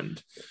Salter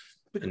and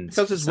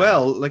because as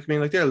well, like, I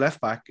mean, like, their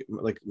left back,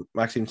 like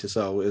Maxime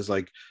Tissot, is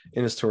like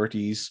in his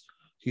 30s.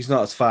 He's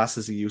not as fast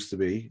as he used to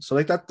be. So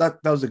like that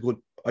was a good,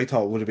 I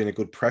thought would have been a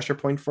good pressure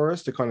point for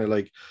us to kind of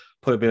like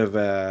put a bit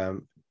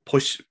of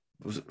push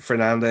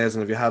Fernandez,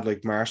 and if you had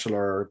like Marshall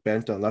or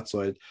Bent on that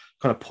side,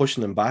 kind of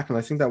pushing them back, and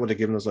I think that would have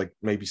given us like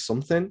maybe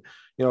something,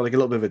 you know, like a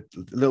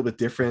little bit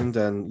different,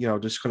 and, you know,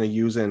 just kind of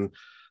using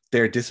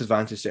their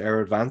disadvantage to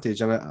our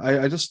advantage. And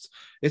I just,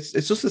 it's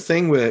just a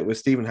thing with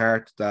Stephen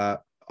Hart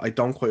that I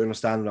don't quite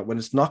understand, that when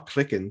it's not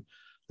clicking,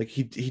 like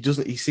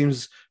he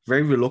seems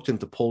very reluctant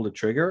to pull the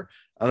trigger.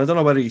 And I don't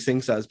know whether he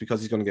thinks that is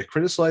because he's going to get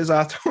criticized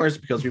afterwards,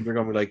 because people are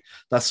going to be like,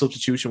 that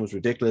substitution was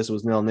ridiculous, it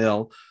was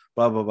 0-0,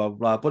 blah, blah, blah,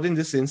 blah. But in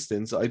this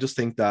instance, I just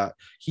think that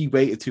he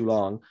waited too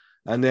long,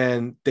 and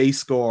then they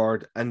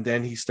scored, and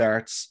then he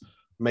starts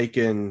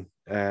making,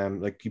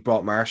 like, he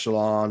brought Marshall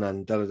on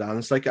and da-da-da. And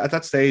it's like, at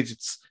that stage,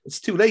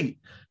 it's too late.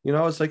 You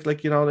know, it's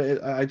like, you know,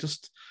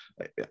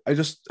 I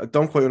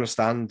don't quite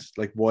understand,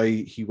 like, why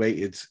he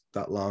waited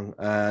that long.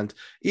 And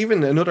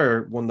even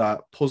another one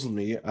that puzzled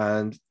me,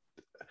 and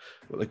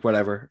like,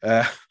 whatever.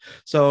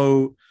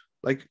 So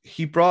like,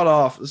 he brought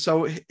off,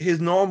 so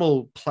his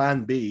normal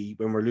plan B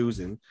when we're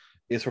losing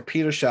is for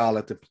Peter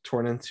Charlotte to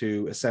turn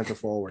into a centre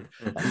forward.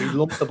 And we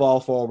lump the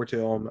ball forward to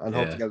him and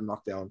hope to get a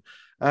knockdown.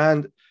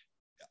 And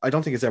I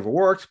don't think it's ever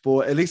worked,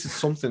 but at least it's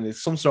something.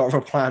 It's some sort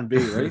of a plan B,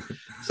 right?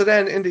 So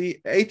then in the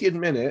 80th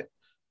minute,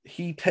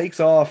 he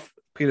takes off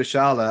Peter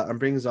Charlotte and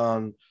brings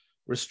on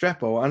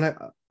Restrepo. And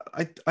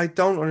I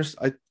don't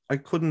understand. I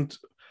couldn't,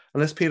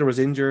 unless Peter was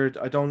injured.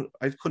 I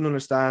couldn't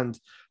understand.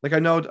 Like I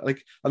know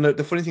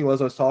the funny thing was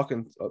I was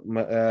talking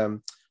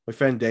my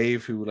friend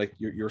Dave, who like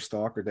your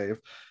stalker Dave.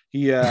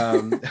 He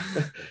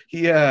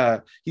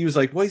he was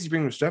like, why is he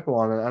bringing Restrepo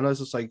on? And I was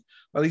just like,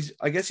 well,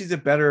 I guess he's a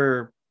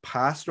better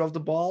passer of the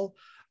ball.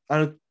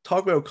 And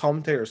talk about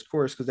commentators'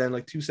 course, because then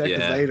like 2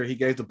 seconds later he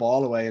gave the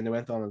ball away and they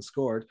went on and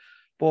scored.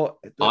 But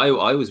I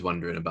was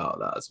wondering about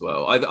that as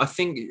well. I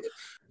think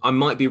I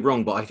might be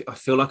wrong, but I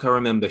feel like I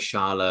remember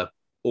Charlotte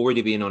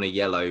already being on a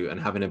yellow and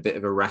having a bit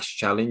of a rash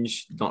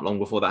challenge not long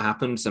before that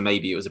happened. So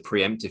maybe it was a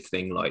preemptive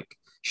thing, like,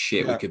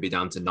 shit, we could be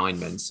down to 9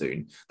 men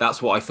soon.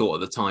 That's what I thought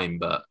at the time,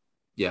 but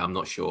yeah, I'm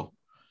not sure.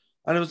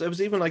 And it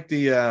was even like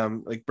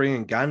the like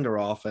bringing Gander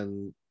off,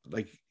 and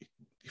like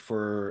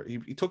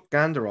he took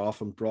Gander off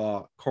and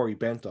brought Corey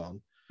Bent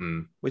on,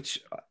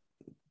 which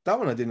that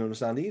one I didn't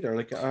understand either.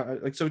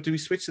 Like so do we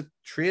switch the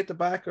 3 at the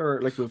back,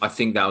 or like I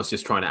think that was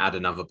just trying to add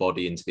another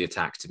body into the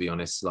attack, to be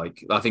honest.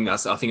 Like I think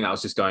that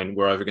was just going,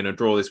 we're either going to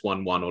draw this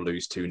 1-1 or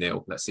lose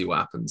 2-0. Let's see what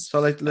happens. So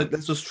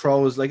let's just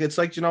throw us, like, it's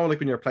like, you know, like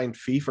when you're playing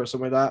FIFA or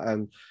something like that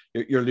and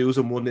you're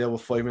losing 1-0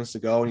 with 5 minutes to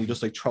go and you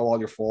just like throw all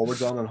your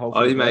forwards on and hope.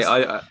 Oh mate,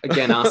 I'm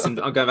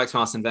going back to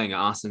Arsene Wenger.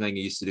 Arsene Wenger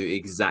used to do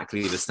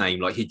exactly the same.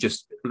 Like he'd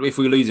just, if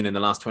we were losing in the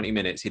last 20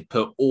 minutes, he'd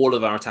put all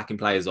of our attacking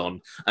players on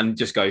and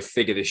just go,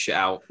 figure this shit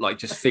out. Like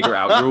just figure it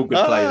out. You're all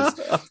good players.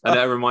 And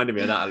that reminded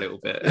me of that a little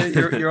bit.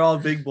 You're all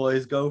big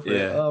boys, go for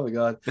it. Oh my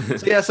god.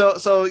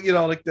 So you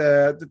know, like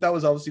that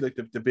was obviously like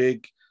the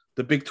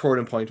big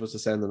turning point was the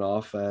sending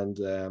off,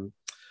 and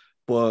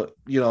but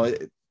you know,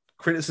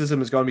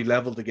 criticism is going to be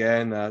leveled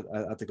again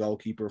at the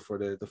goalkeeper for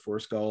the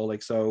first goal.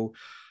 Like, so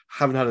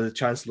haven't had a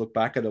chance to look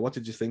back at it. What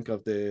did you think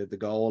of the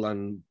goal,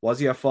 and was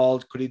he at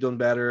fault? Could he done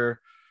better?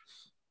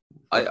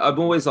 I'm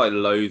always like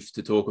loath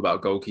to talk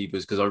about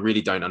goalkeepers because I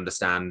really don't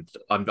understand.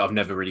 I've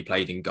never really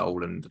played in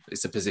goal, and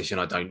it's a position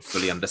I don't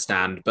fully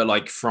understand. But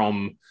like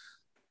from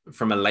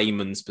a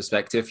layman's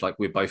perspective, like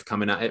we're both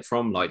coming at it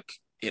from, like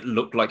it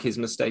looked like his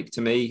mistake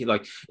to me.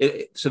 Like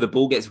so the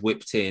ball gets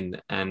whipped in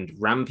and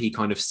Rampy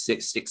kind of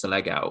sticks a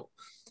leg out,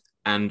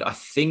 and I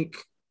think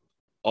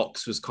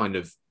Ox was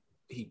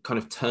he kind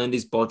of turned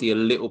his body a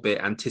little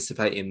bit,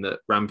 anticipating that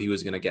Rampy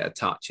was going to get a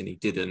touch, and he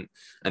didn't.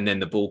 And then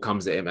the ball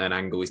comes at him at an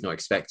angle he's not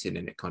expecting,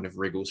 and it kind of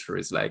wriggles through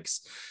his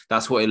legs.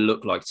 That's what it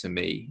looked like to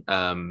me.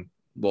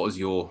 What was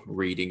your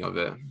reading of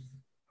it?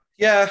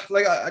 Yeah,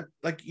 like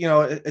you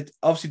know, it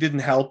obviously didn't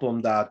help him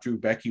that Drew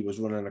Becky was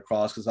running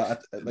across, because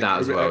that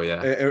as well,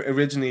 yeah.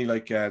 Originally,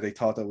 like they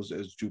thought that was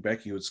Drew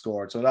Becky who had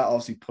scored, so that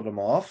obviously put him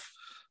off.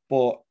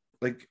 But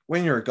like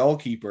when you're a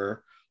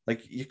goalkeeper,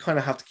 like you kind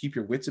of have to keep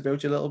your wits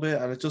about you a little bit,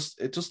 and it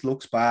just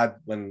looks bad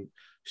when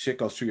shit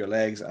goes through your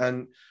legs.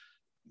 And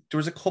there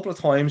was a couple of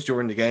times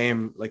during the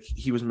game, like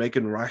he was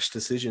making rash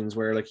decisions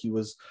where like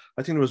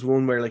I think there was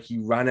one where like he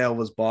ran out of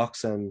his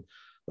box and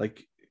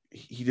like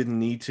he didn't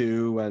need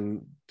to,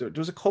 and there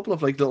was a couple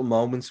of like little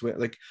moments where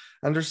like,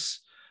 and there's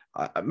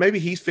maybe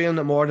he's feeling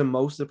it more than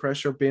most of the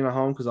pressure of being at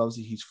home, because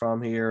obviously he's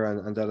from here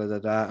and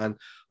and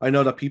I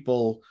know that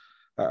people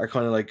are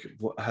kind of like,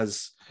 what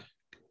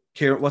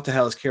the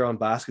hell has Kieran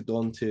Basket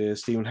done to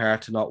Stephen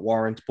Hart to not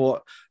warrant?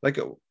 But like,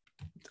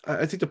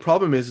 I think the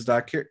problem is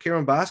that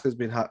Kieran Basket has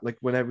been like,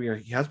 whenever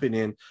he has been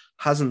in,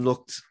 hasn't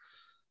looked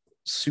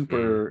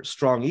super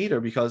strong either,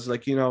 because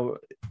like, you know,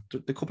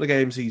 the couple of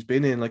games he's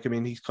been in, like, I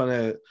mean, he's kind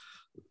of,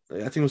 I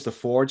think it was the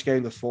Forge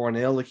game, the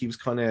 4-0, like he was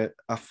kind of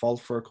at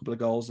fault for a couple of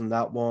goals in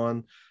that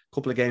one. A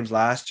couple of games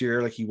last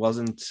year, like he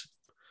wasn't,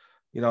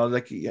 you know,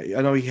 like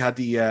I know he had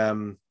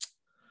the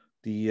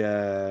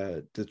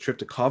trip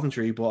to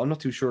Coventry, but I'm not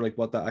too sure like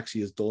what that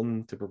actually has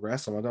done to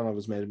progress him. I don't know if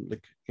it's made,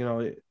 like, you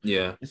know,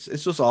 it's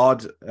just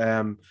odd,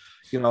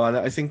 you know, and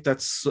I think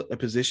that's a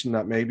position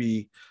that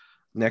maybe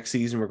next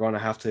season we're going to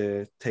have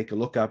to take a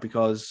look at,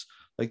 because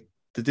like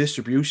the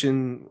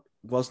distribution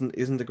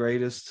isn't the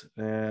greatest,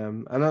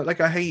 and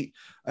I hate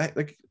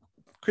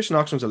Christian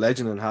Oxford's a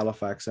legend in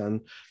Halifax,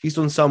 and he's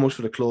done so much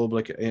for the club,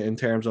 like in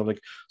terms of like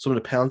some of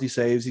the penalty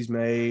saves he's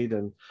made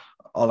and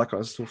all that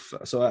kind of stuff.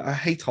 So I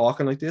hate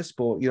talking like this,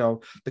 but you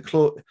know, the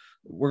club,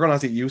 we're gonna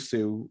have to get used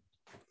to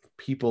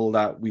people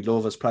that we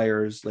love as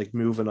players like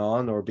moving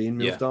on or being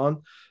moved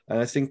on, and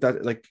I think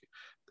that like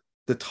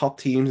the top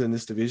teams in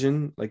this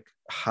division like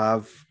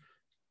have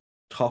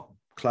top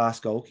class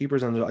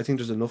goalkeepers, and I think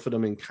there's enough of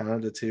them in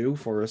Canada too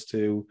for us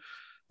to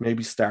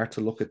maybe start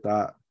to look at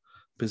that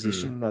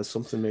position as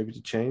something maybe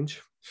to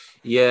change.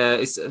 Yeah,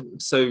 it's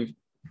so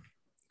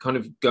kind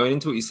of going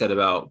into what you said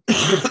about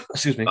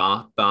excuse me,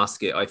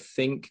 Basket. I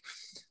think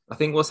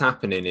what's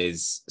happening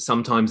is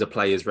sometimes a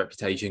player's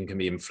reputation can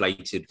be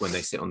inflated when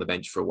they sit on the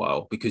bench for a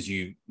while, because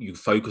you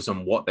focus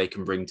on what they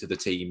can bring to the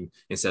team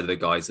instead of the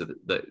guys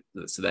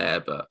that's there.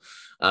 But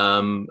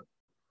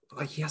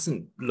like he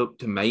hasn't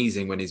looked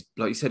amazing when he's,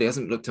 like you said, he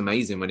hasn't looked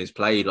amazing when he's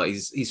played. Like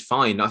he's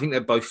fine. I think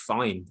they're both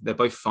fine. They're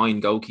both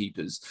fine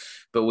goalkeepers,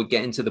 but we're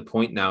getting to the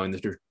point now in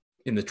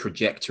the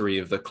trajectory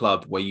of the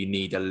club where you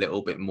need a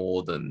little bit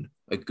more than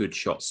a good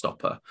shot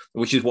stopper,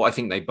 which is what I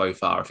think they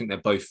both are. I think they're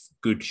both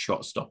good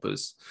shot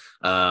stoppers.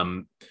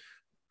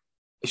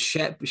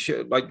 Shep,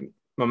 like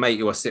my mate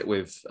who I sit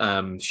with,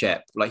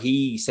 Shep, like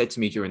he said to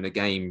me during the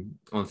game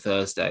on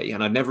Thursday,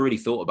 and I'd never really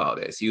thought about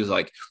this. He was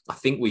like, I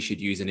think we should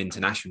use an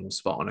international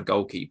spot on a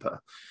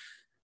goalkeeper.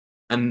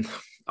 And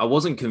I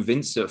wasn't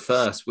convinced at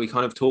first. We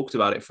kind of talked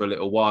about it for a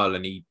little while,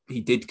 and he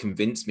did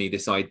convince me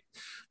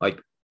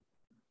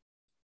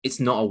it's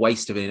not a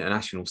waste of an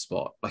international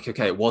spot. Like,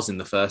 okay, it was in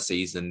the first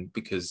season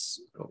because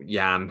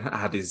Jan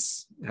had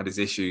his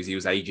issues. He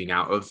was aging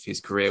out of his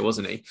career,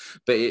 wasn't he?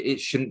 But it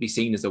shouldn't be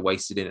seen as a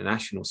wasted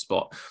international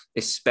spot,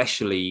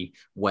 especially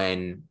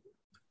when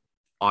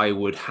I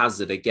would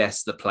hazard a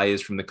guess that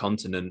players from the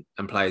continent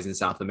and players in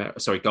South America,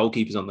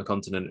 goalkeepers on the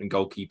continent and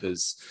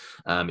goalkeepers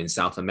in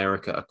South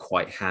America are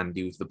quite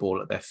handy with the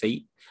ball at their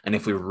feet. And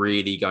if we're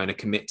really going to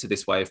commit to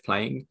this way of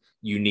playing,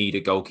 you need a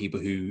goalkeeper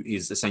who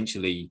is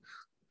essentially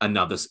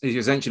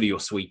your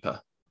sweeper,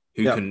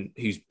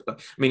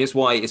 it's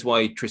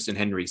why Tristan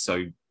Henry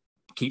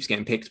keeps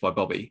getting picked by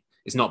Bobby.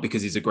 It's not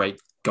because he's a great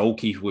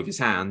goalkeeper with his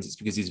hands, it's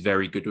because he's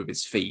very good with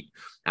his feet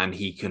and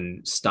he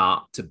can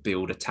start to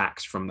build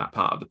attacks from that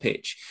part of the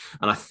pitch.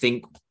 And I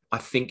think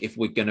if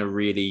we're going to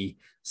really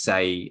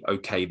say,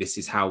 okay, this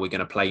is how we're going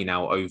to play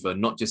now over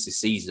not just this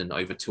season,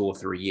 over 2 or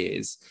 3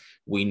 years,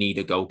 we need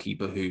a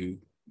goalkeeper who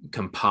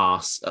can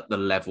pass at the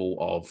level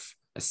of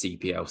a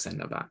CPL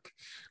centre back.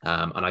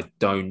 And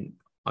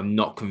I'm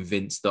not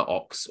convinced that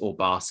Ox or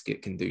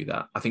Basket can do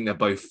that. I think they're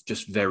both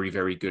just very,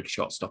 very good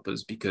shot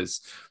stoppers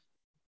because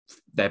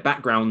their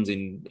backgrounds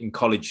in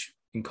college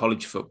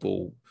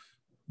football,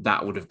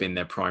 that would have been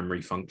their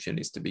primary function,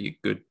 is to be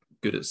good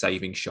at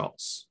saving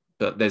shots.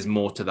 But there's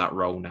more to that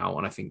role now,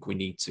 and I think we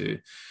need to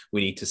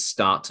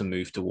start to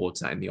move towards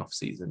that in the off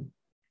season.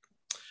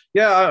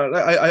 Yeah,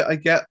 I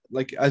get,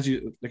 as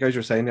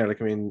you're saying there,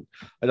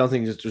 I don't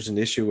think there's an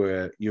issue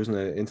with using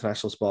an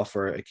international spot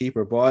for a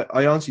keeper, but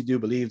I honestly do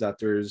believe that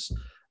there's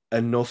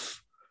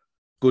enough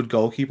good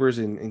goalkeepers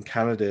in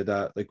Canada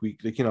that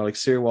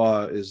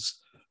Sirois is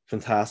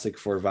fantastic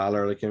for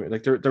Valor.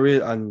 There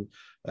is, and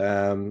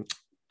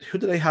who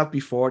did they have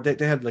before?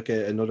 They had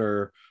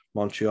another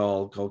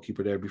Montreal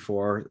goalkeeper there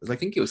before. I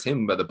think it was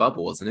him by the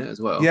bubble, wasn't it,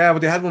 as well? Yeah, but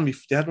they had one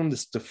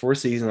the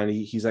first season, and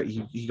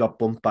he got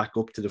bumped back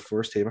up to the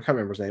first team. I can't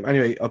remember his name.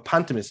 Anyway,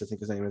 Pantemis, I think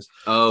his name is.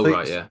 Oh,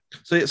 right, yeah.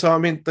 So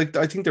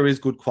I think there is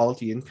good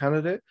quality in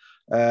Canada.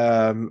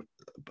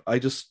 I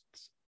just,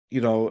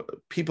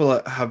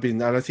 people have been,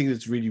 and I think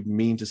it's really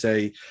mean to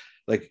say,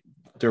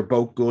 they're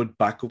both good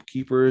backup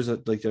keepers,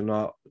 they're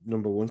not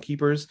number one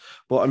keepers.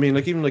 But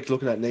even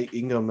looking at Nate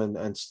Ingham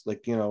and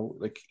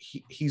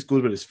he's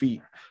good with his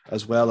feet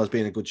as well as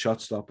being a good shot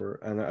stopper.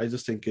 And I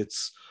just think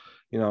it's,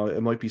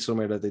 it might be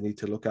somewhere that they need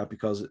to look at,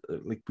 because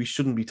we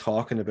shouldn't be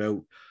talking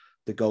about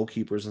the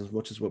goalkeepers as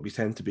much as what we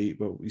seem to be,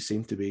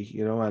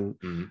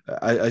 and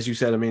as you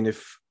said,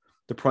 if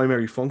the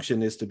primary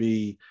function is to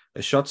be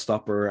a shot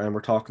stopper and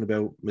we're talking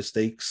about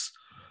mistakes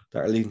that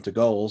are leading to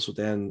goals,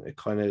 then it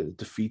kind of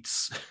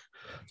defeats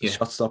the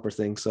shot stopper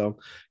thing. So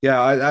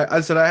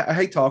I said I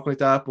hate talking like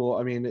that,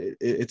 but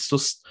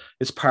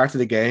it's part of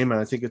the game,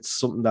 and I think it's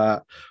something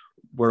that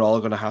we're all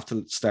going to have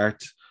to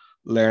start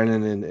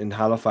learning in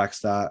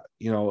Halifax, that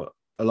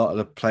a lot of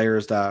the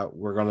players that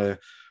we're going to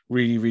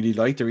really, really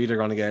like, they're either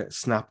going to get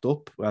snapped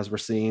up, as we're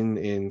seeing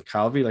in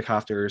Calvi,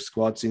 half their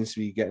squad seems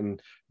to be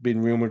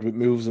being rumored with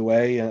moves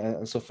away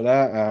and stuff like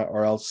that,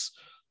 or else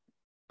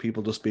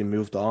people just being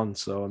moved on.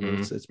 So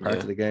it's part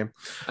of the game.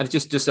 And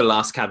just a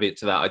last caveat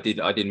to that,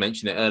 I did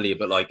mention it earlier,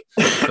 but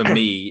for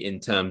me,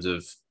 in terms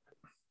of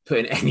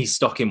putting any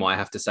stock in what I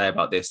have to say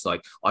about this,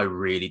 I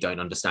really don't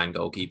understand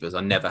goalkeepers.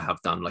 I never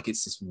have done.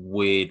 It's this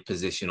weird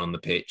position on the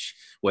pitch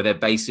where they're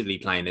basically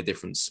playing a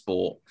different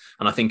sport.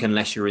 And I think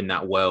unless you're in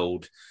that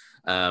world,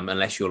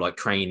 unless you're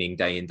training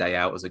day in, day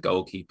out as a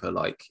goalkeeper,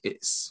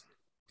 it's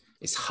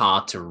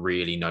hard to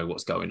really know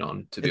what's going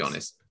on, to be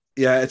honest.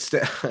 Yeah, it's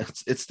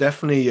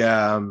definitely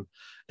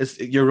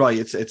you're right.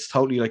 It's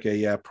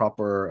totally a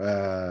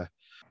proper.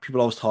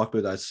 People always talk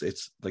about that.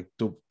 It's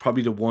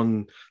probably the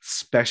one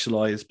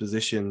specialized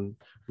position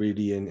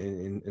really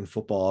in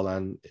football,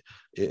 and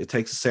it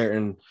takes a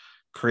certain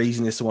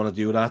craziness to want to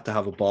do that, to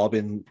have a ball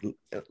being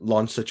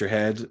launched at your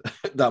head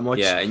that much.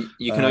 Yeah, and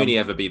you can only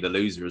ever be the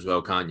loser as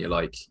well, can't you?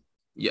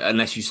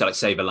 Unless you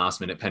save a last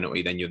minute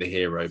penalty, then you're the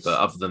hero. But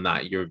other than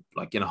that, you're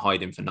going to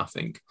hide him for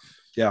nothing.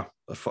 Yeah,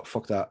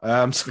 fuck that.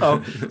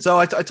 So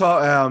I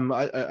thought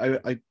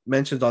I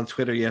mentioned on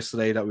Twitter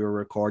yesterday that we were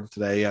recording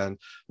today, and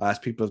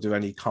asked people if there were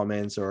any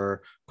comments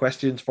or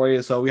questions for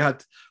you. So we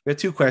had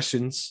 2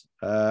 questions,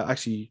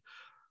 actually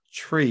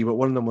 3, but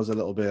one of them was a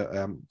little bit.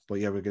 But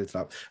yeah, we'll get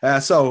to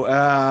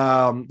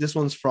that. This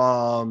one's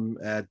from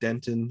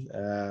Denton,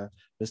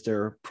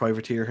 Mr.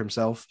 Privateer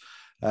himself.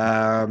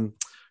 Restrepo,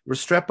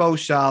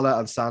 Shala,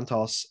 and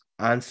Santos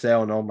and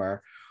Seo and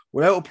Omar.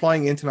 Without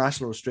applying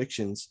international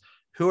restrictions,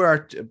 who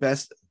are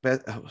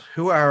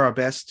our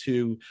best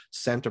two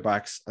centre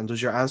backs, and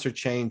does your answer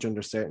change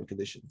under certain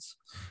conditions?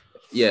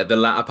 Yeah, the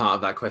latter part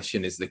of that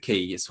question is the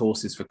key. It's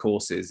horses for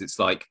courses. It's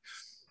like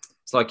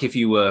if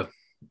you're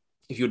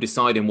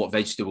deciding what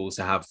vegetables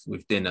to have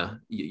with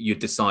dinner, you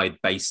decide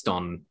based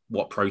on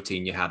what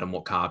protein you had and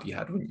what carb you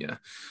had, wouldn't you?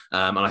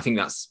 And I think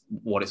that's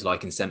what it's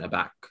like in centre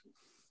back.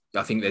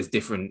 I think there's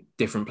different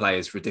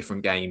players for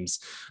different games.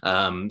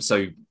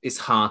 So it's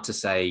hard to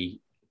say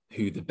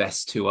who the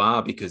best two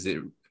are because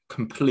it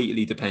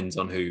completely depends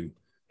on who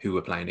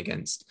we're playing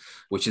against,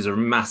 which is a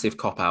massive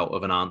cop out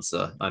of an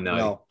answer. I know.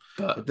 No.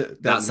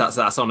 But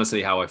that's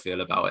honestly how I feel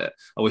about it.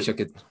 I wish I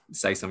could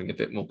say something a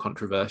bit more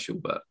controversial,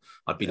 but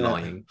I'd be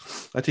lying.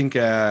 I think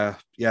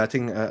Denton's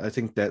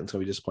gonna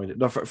be disappointed.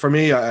 No, for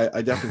me,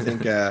 I definitely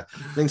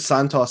think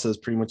Santos has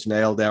pretty much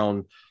nailed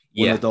down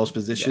one of those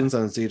positions,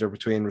 and it's either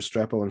between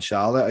Restrepo and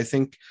Schala. I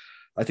think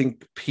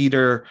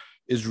Peter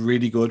is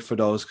really good for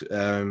those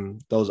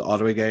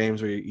Ottawa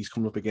games where he's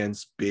coming up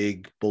against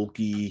big,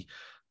 bulky,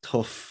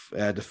 tough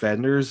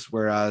defenders,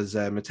 whereas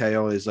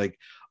Matteo is like.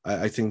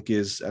 I think and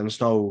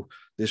there's no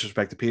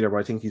disrespect to Peter, but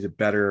I think he's a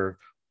better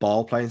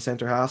ball playing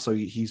centre half. So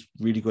he's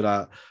really good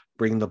at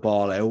bringing the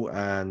ball out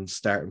and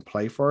starting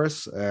play for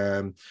us.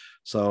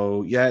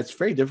 So yeah, it's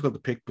very difficult to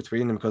pick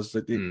between them because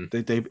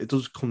it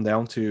does come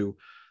down to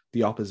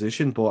the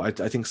opposition. But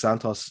I think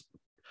Santos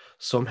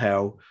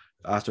somehow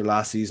after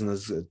last season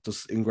has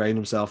just ingrained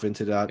himself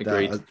into that.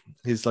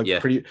 He's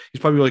he's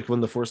probably like one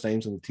of the first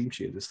names on the team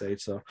sheet at this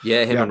stage. So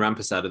him and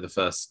Rampersad are the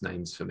first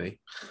names for me.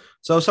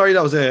 So sorry,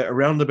 that was a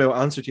roundabout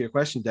answer to your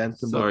question,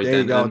 Denton. But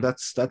there you go.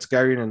 That's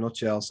Gary in a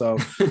nutshell. So,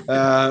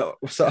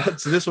 so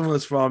this one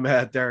was from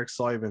Derek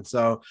Simon.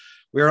 So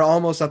we are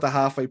almost at the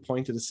halfway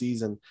point of the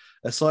season.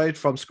 Aside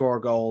from score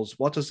goals,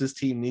 what does this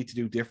team need to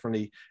do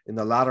differently in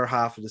the latter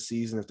half of the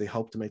season if they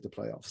hope to make the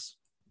playoffs?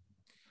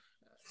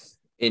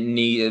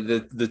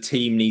 The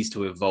team needs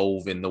to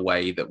evolve in the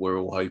way that we're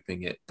all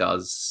hoping it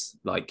does.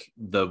 Like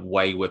the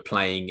way we're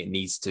playing, it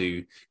needs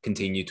to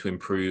continue to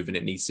improve and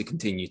it needs to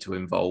continue to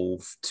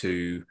evolve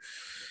to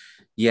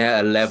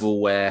a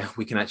level where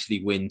we can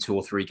actually win 2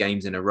 or 3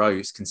 games in a row.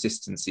 It's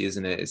consistency,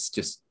 isn't it?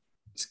 It's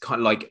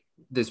kind of like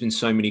there's been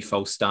so many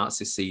false starts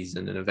this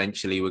season, and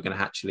eventually we're going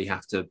to actually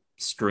have to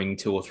string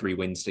 2 or 3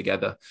 wins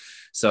together.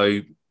 So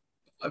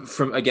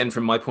from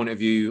my point of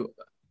view,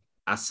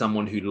 as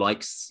someone who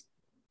likes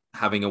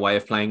having a way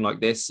of playing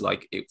like this,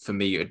 for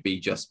me, it would be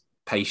just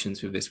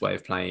patience with this way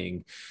of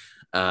playing,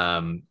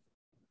 having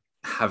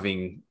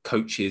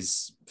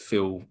players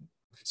who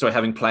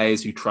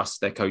trust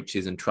their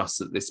coaches and trust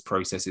that this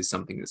process is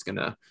something that's going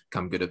to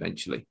come good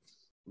eventually.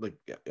 Like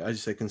I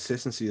just say,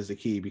 consistency is the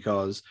key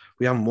because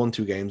we haven't won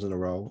 2 games in a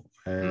row,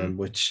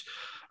 and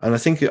I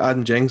think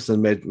Adam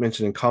Jenkinson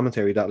mentioned in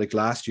commentary that like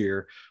last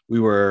year we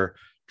were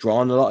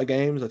drawn a lot of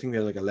games. I think we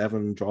had like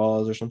 11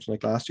 draws or something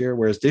like last year,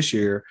 whereas this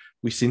year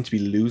we seem to be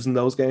losing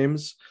those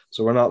games.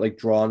 So we're not like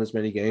drawing as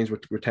many games,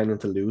 we're tending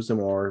to lose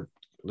them or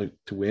like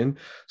to win.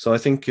 So I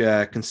think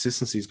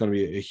consistency is going to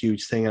be a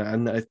huge thing,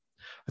 and I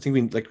think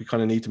we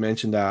kind of need to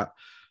mention that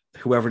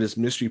whoever this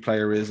mystery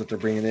player is that they're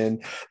bringing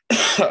in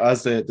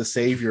as the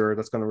savior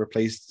that's going to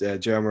replace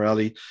Joe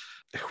Morelli,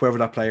 whoever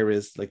that player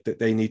is, like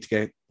they need to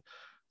get.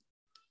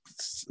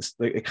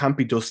 Like it can't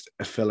be just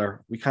a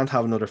filler. We can't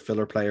have another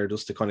filler player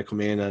just to kind of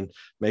come in and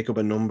make up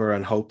a number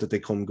and hope that they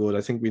come good. I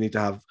think we need to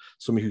have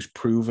somebody who's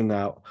proven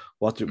out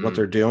what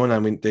they're doing. I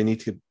mean, they need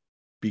to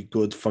be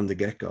good from the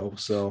get-go.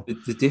 So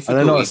the difficulty, and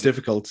I know it's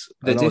difficult.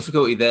 The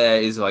difficulty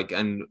there is like,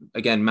 and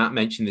again, Matt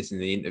mentioned this in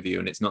the interview,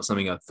 and it's not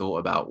something I've thought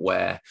about,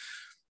 where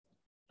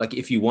like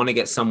if you want to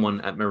get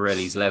someone at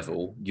Morelli's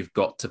level, you've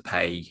got to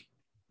pay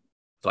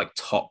like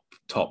top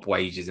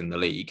wages in the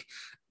league.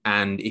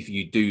 And if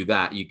you do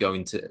that, you go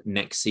into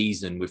next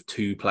season with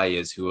 2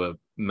 players who are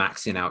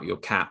maxing out your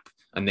cap,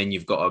 and then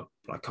you've got to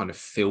like kind of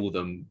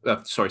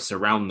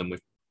surround them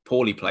with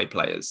poorly played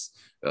players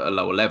at a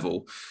lower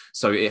level.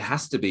 So it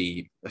has to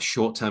be a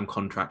short-term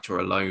contract or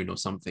a loan or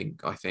something,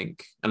 I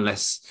think,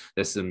 unless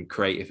there's some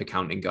creative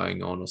accounting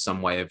going on or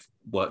some way of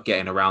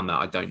getting around that.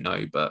 I don't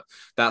know, but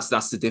that's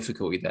the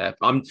difficulty there.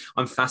 I'm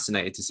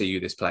fascinated to see who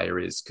this player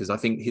is, because I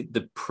think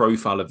the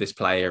profile of this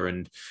player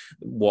and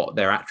what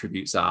their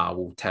attributes are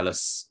will tell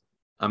us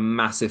a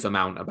massive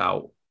amount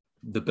about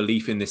the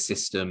belief in this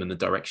system and the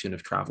direction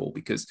of travel,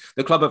 because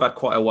the club have had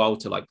quite a while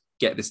to like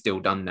get this deal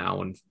done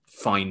now and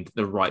find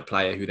the right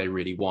player who they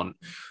really want.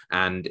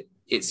 And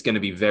it's going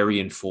to be very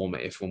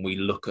informative when we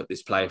look at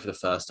this player for the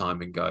first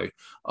time and go,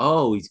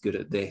 oh, he's good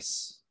at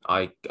this.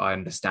 I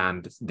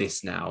understand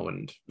this now.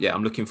 And yeah,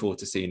 I'm looking forward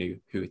to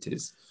seeing who it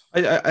is.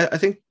 I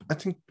think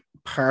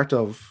part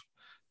of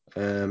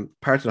the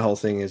whole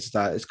thing is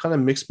that it's kind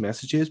of mixed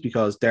messages,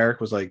 because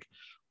Derek was like,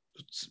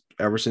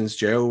 ever since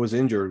Joe was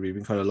injured, we've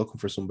been kind of looking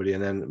for somebody.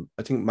 And then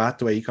I think Matt,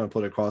 the way he kind of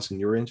put it across in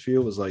your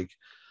interview was like,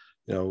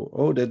 you know,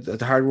 oh,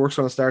 the hard work's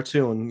going to start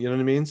soon. You know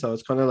what I mean? So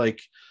it's kind of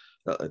like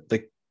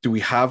do we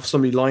have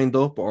somebody lined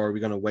up, or are we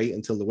going to wait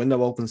until the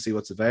window opens, see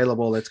what's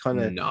available? It's kind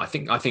of no. I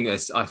think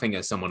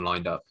there's someone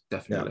lined up,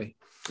 definitely.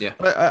 Yeah.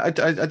 I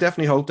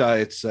definitely hope that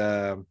it's.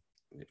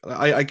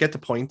 I get the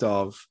point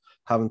of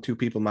having two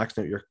people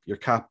maxing out your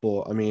cap,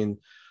 but I mean,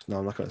 no,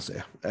 I'm not going to say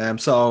it. It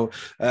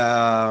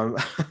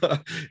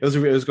was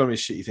going to be a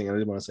shitty thing. I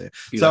didn't want to say it.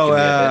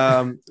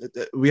 So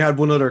we had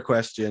one other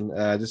question.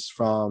 This is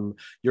from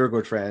your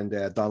good friend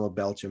Donald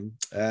Belcham.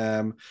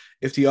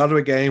 If the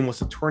Ottawa game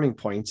was a turning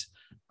point,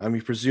 and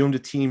we presume the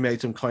team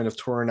made some kind of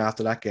turn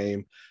after that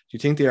game, do you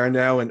think they are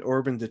now in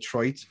urban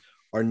Detroit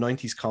or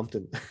 90s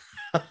Compton?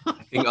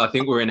 I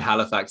think we're in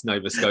Halifax,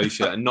 Nova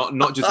Scotia, and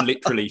not just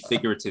literally,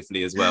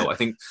 figuratively as well. I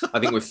think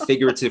we're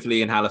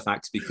figuratively in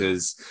Halifax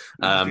because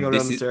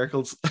because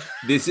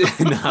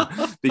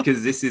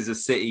this is a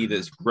city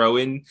that's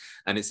growing,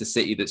 and it's a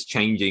city that's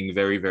changing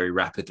very, very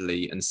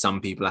rapidly, and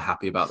some people are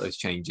happy about those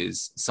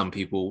changes. Some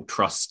people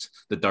trust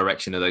the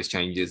direction of those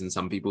changes, and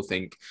some people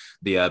think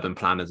the urban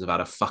planners have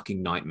had a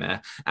fucking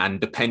nightmare.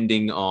 And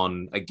depending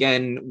on,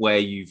 again, where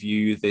you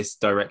view this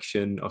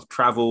direction of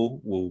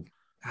travel will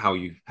how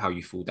you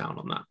fall down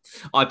on that.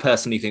 I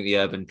personally think the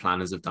urban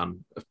planners have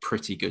done a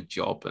pretty good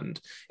job, and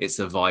it's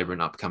a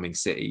vibrant upcoming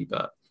city,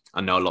 but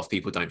I know a lot of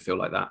people don't feel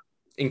like that,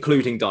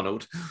 including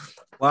Donald.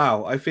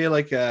 Wow, I feel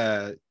like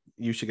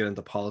you should get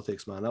into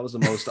politics, man. That was the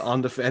most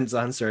on the fence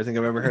answer I think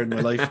I've ever heard in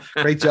my life.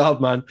 Great job,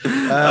 man.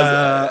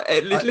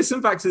 Listen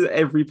back to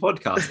every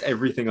podcast.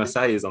 Everything I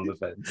say is on the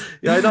fence.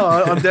 Yeah, I know.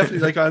 I'm definitely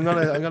like I'm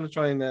gonna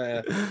try and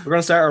we're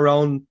gonna start our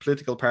own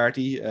political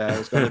party.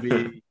 It's gonna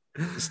be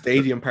the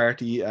Stadium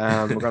Party,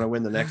 and we're going to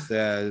win the next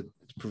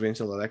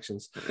provincial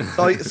elections.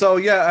 So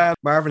yeah,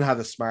 Marvin had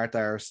a smart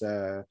arse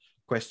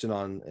question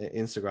on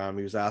Instagram.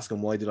 He was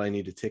asking, why did I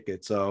need a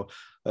ticket? So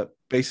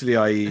basically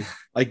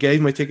I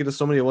gave my ticket to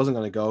somebody. I wasn't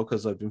going to go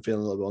because I've been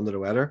feeling a little bit under the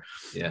weather.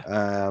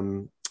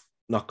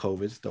 Not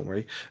COVID, don't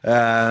worry.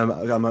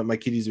 My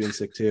kitty's been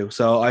sick too,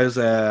 so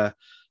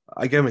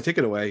I gave my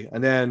ticket away,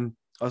 and then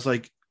I was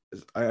like,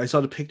 I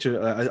saw the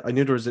picture. I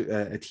knew there was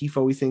a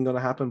TIFO thing going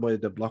to happen by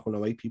the Block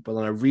 108 people,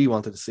 and I really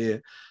wanted to see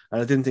it.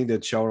 And I didn't think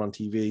they'd show it on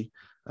TV.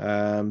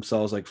 So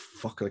I was like,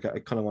 fuck, like I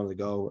kind of wanted to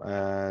go.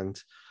 And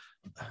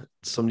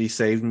somebody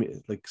saved me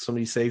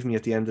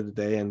at the end of the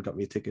day and got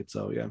me a ticket.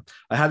 So yeah,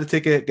 I had a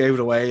ticket, gave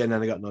it away, and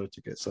then I got another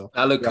ticket. So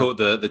that looked cool.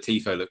 The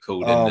TIFO looked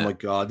cool. Oh my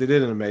God, they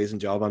did an amazing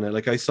job on it.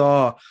 Like I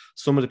saw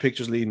some of the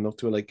pictures leading up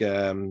to it. Like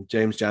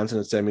James Jansen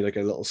had sent me like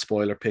a little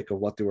spoiler pic of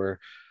what they were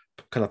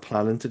kind of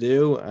planning to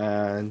do,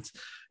 and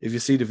if you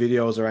see the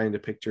videos or any of the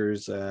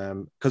pictures,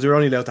 because they were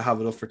only allowed to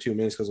have it up for 2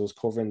 minutes because it was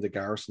covering the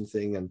Garrison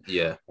thing,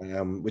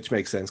 and which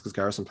makes sense because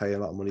Garrison pay a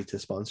lot of money to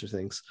sponsor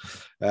things.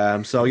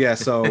 They so they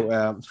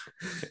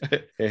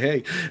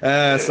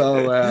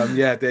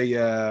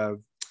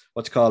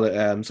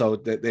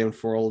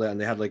unfurled it,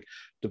 and they had like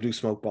the blue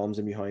smoke bombs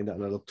in behind it,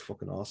 and it looked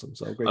fucking awesome.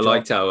 So great. I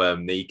liked how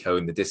Nico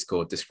in the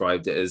Discord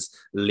described it as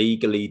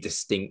legally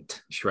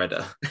distinct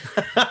shredder.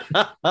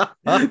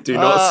 Do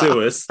not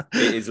sue us.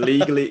 It is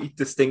legally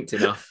distinct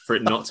enough for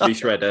it not to be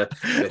shredder,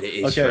 but it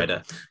is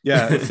shredder.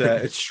 Yeah,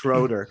 it's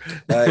Schroeder.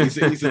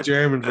 He's a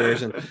German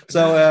version.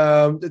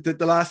 So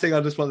the last thing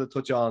I just wanted to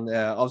touch on,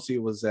 obviously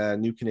it was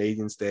New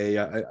Canadians Day.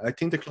 I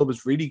think the club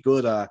is really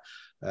good at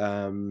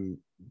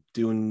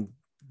doing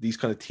these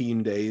kind of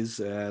team days,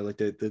 like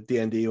the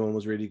DND one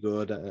was really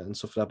good and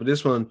stuff like that. But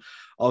this one,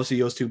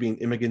 obviously, us two being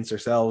immigrants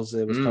ourselves,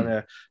 it was kind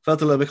of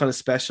felt a little bit kind of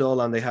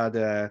special. And they had,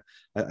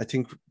 I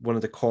think, one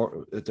of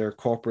their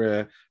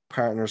corporate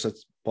partners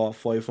that bought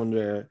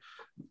 500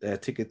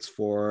 tickets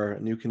for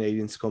New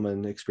Canadians to come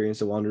and experience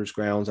the Wanderers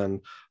grounds.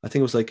 And I think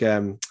it was like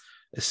a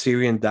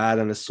Syrian dad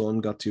and his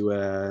son got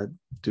to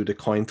do the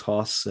coin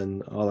toss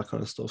and all that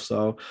kind of stuff.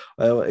 So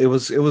it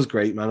was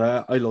great, man.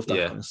 I love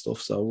that kind of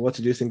stuff. So what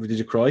did you think? Did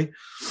you cry?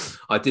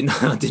 I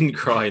didn't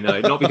cry, no,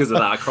 not because of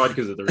that. I cried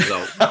because of the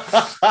result.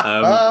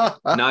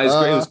 No,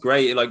 it was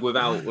great. Like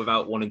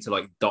without wanting to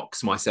like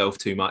dox myself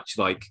too much.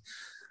 Like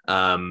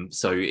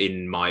so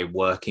in my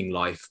working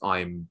life,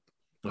 I'm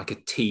like a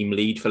team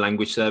lead for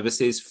language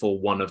services for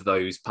one of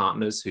those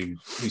partners who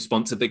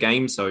sponsored the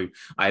game. So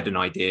I had an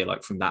idea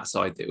like from that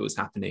side that it was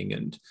happening,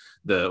 and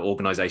the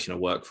organization I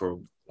work for,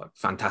 a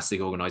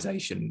fantastic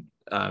organization,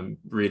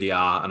 really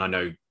are. And I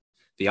know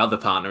the other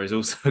partner is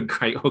also a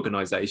great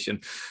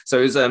organization. So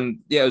it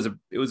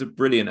was a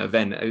brilliant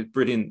event. It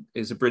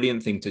was a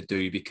brilliant thing to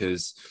do,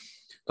 because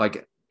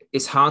like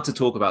it's hard to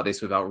talk about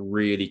this without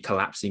really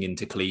collapsing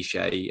into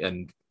cliche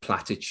and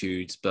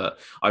platitudes. But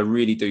I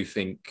really do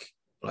think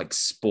like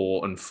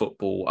sport and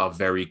football are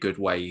very good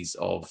ways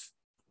of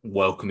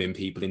welcoming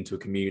people into a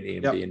community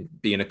and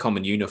being a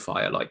common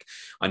unifier. Like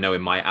I know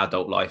in my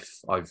adult life,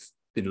 I've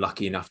been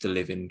lucky enough to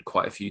live in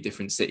quite a few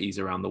different cities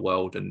around the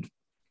world. And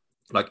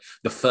like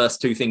the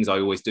first two things I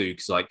always do,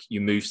 because like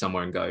you move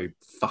somewhere and go,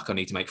 fuck, I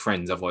need to make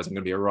friends, otherwise I'm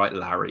going to be a right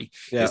Larry.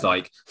 It's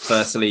like,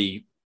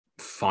 firstly,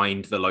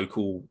 find the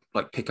local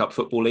like pickup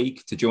football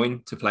league to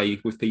join to play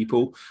with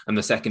people, and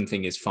the second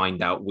thing is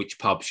find out which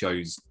pub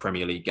shows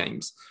Premier League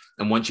games.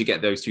 And once you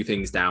get those two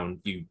things down,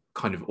 you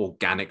kind of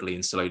organically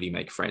and slowly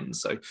make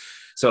friends.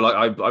 So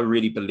like I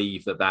really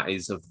believe that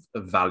is a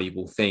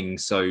valuable thing.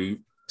 So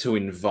to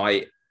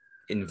invite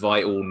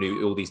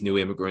all these new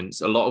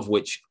immigrants, a lot of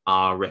which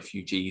are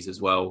refugees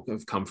as well,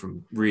 have come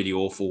from really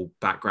awful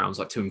backgrounds,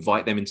 like to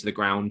invite them into the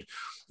ground,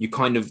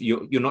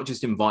 you're not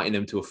just inviting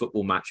them to a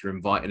football match, you're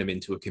inviting them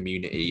into a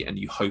community, and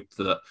you hope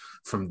that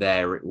from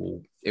there it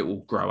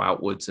will grow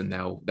outwards and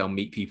they'll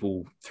meet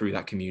people through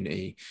that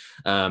community.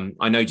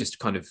 I know, just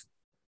kind of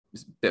a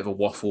bit of a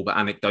waffle, but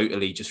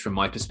anecdotally, just from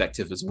my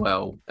perspective as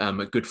well,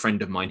 a good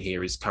friend of mine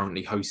here is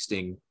currently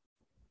hosting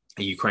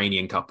a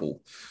Ukrainian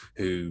couple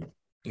who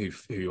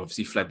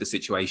obviously fled the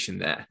situation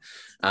there.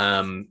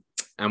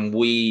 And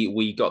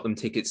we got them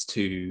tickets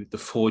to the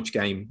Forge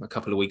game a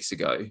couple of weeks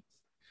ago,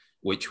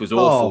 which was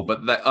awful,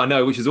 but they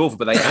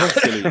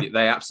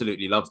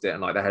absolutely loved it.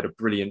 And like, they had a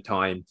brilliant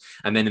time.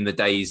 And then in the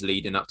days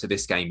leading up to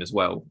this game as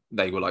well,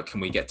 they were like, can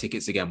we get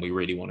tickets again? We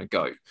really want to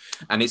go.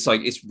 And it's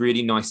like, it's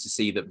really nice to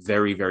see that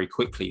very, very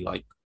quickly,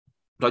 like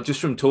just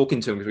from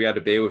talking to them, because we had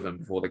a beer with them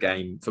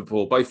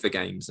before both the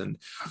games. And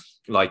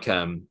like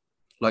the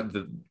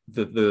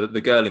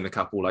girl in the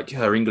couple, like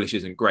her English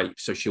isn't great,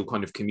 so she'll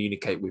kind of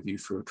communicate with you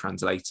through a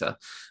translator.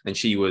 And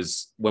she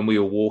was, when we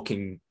were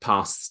walking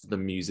past the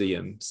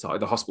museum side,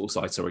 the hospital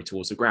side,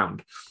 towards the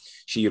ground,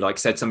 she like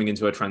said something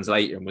into her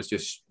translator and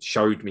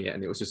showed me it,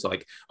 and it was just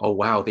like, oh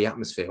wow, the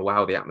atmosphere,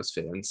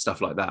 and stuff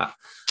like that.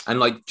 And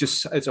like,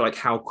 just it's like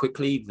how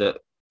quickly that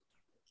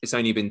it's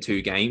only been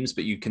 2 games,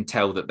 but you can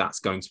tell that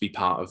that's going to be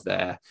part of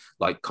their,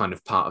 like, kind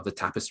of part of the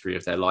tapestry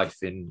of their life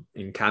in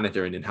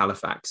Canada and in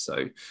Halifax.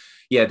 So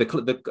yeah,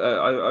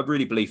 I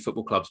really believe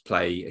football clubs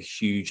play a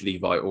hugely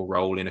vital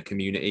role in a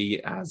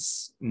community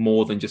as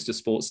more than just a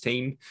sports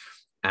team.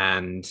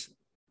 And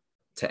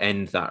to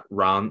end that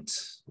rant,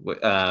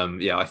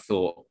 I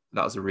thought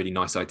that was a really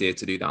nice idea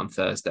to do that on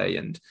Thursday.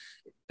 And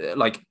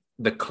like,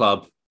 the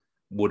club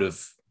would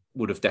have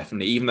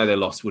definitely, even though they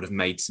lost, would have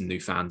made some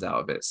new fans out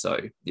of it. So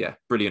yeah,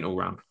 brilliant all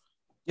round.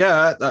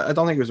 Yeah, I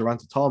don't think it was a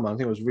rant at all, man. I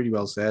think it was really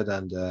well said.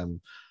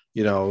 And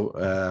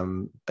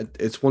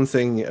it's one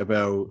thing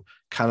about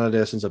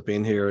Canada since I've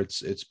been here.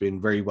 It's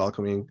been very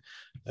welcoming.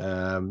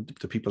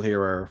 The people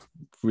here are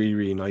really,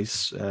 really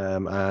nice.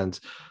 And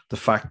the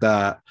fact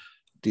that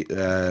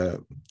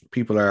the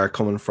people are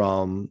coming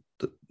from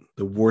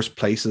the worst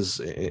places,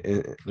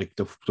 like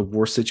the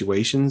worst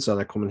situations,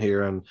 and are coming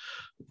here and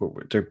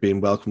they're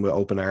being welcomed with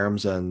open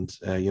arms, and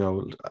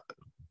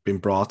being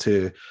brought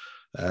to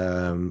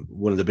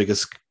one of the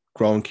biggest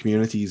growing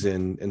communities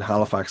in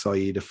Halifax,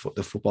 i.e. the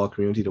football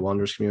community, the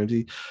Wanderers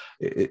community,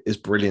 is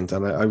brilliant.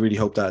 And I really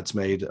hope that it's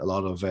made a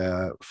lot of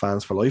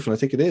fans for life, and I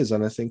think it is.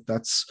 And I think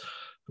that's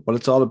what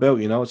it's all about.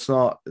 It's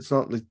not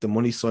like the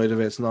money side of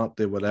it. It's not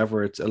the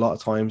whatever. It's a lot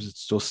of times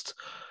it's just,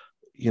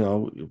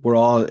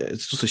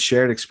 it's just a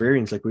shared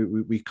experience. Like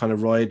we kind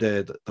of ride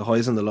the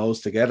highs and the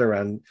lows together,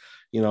 and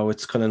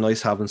it's kind of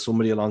nice having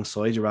somebody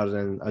alongside you rather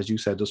than, as you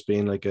said, just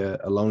being like a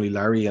lonely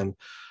Larry and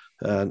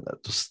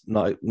just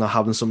not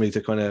having somebody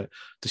to kind of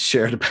to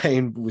share the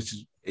pain, which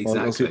is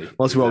exactly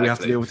what we have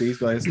to deal with these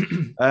guys.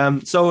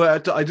 So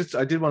I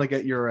did want to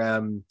get your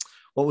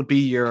what would be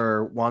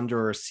your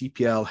Wanderer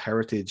CPL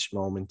heritage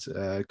moment?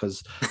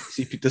 Because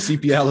the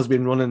CPL has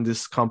been running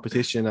this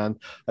competition,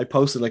 and I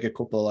posted like a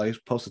couple. I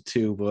posted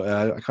 2, but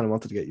I kind of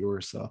wanted to get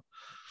yours. So,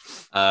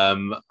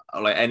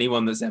 like,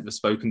 anyone that's ever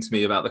spoken to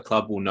me about the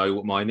club will know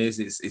what mine is.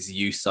 It's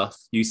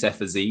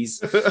Youssef Aziz.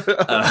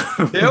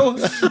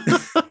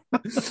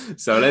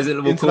 So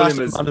we'll call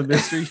him as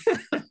mystery.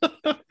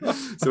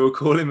 So we'll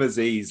call him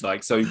Aziz.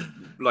 Like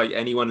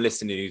anyone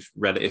listening who's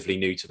relatively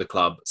new to the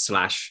club /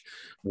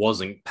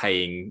 wasn't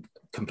paying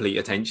complete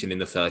attention in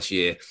the first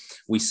year,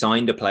 we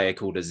signed a player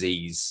called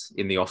Aziz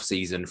in the off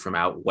season from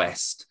out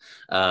west.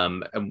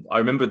 And I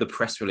remember the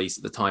press release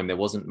at the time, there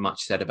wasn't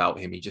much said about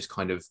him. He just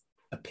kind of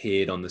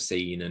appeared on the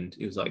scene, and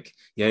he was like,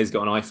 yeah, he's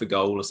got an eye for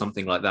goal or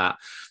something like that.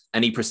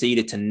 And he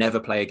proceeded to never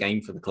play a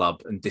game for the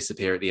club and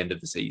disappear at the end of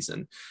the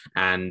season.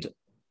 And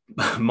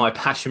my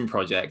passion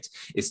project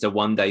is to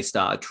one day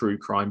start a true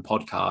crime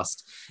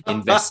podcast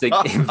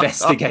investigating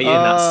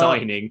that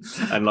signing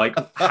and like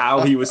how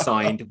he was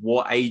signed,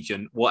 what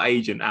agent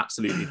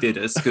absolutely did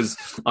us, because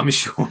I'm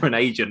sure an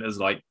agent has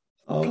like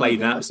played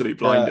an absolute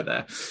blinder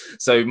there.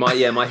 So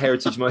my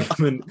heritage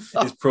moment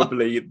is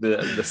probably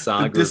the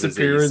saga, the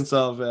disappearance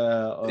of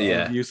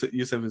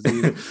Youssef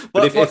Aziz.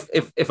 But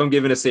if I'm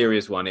giving a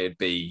serious one, it'd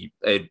be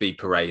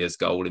Pereira's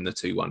goal in the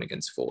 2-1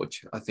 against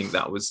Forge. I think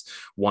that was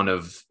one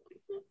of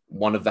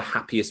the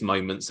happiest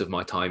moments of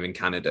my time in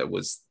Canada,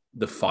 was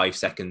the 5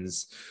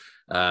 seconds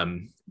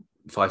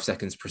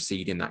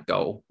preceding that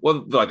goal.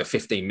 Well, like the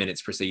 15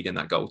 minutes preceding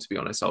that goal, to be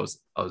honest.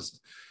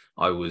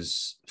 I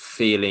was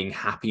feeling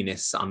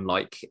happiness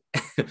unlike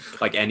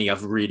like any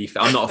I've really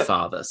felt. I'm not a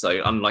father,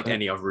 so unlike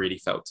any I've really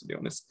felt, to be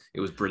honest. It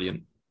was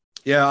brilliant.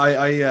 Yeah,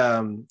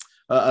 I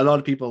a lot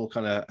of people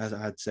kind of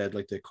had said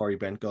like the Corey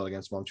Bent goal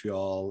against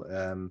Montreal,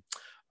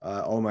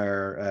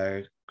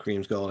 Omar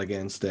Cream's goal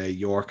against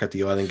York at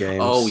the Island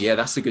Games. Oh yeah,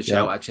 that's a good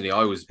shout. Actually,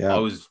 I was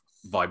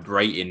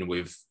vibrating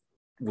with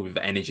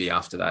energy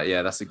after that.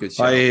 Yeah, that's a good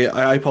shout.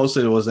 I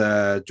posted it was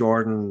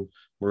Jordan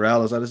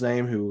Morel, is that his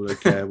name? Who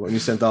like when he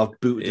sent off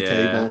boot at the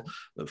table,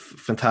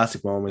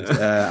 fantastic moment.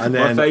 And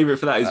then my favorite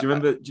for that is do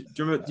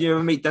you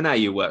ever meet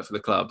Danae who worked for the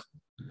club?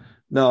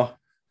 No.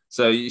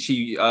 So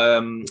she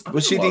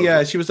was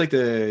she was like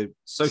the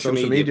social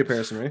media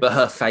person, right? But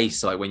her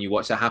face, like when you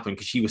watch that happen,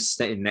 because she was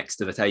sitting next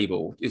to the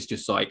table, it's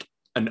just like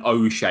an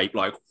O shape,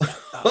 like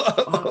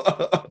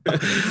God.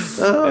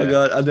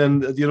 And then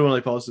the other one I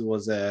posted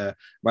was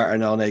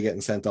Martin Elney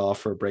getting sent off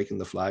for breaking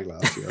the flag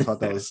last year. I thought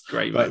that was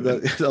great.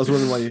 That was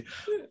one of my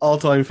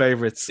all-time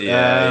favorites.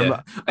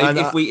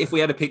 If we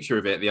had a picture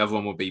of it, the other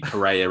one would be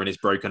Pereira and his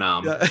broken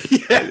arm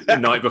the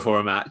night before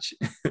a match.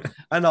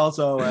 And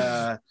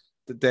also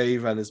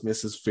Dave and his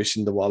missus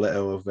fishing the wallet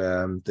out of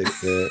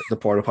the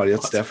porta potty.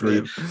 That's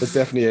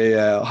definitely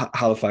a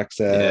Halifax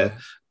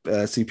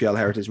CPL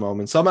heritage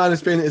moment. So man,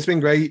 it's been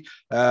great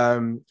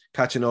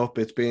catching up.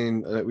 It's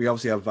been we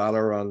obviously have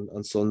Valor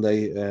on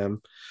Sunday.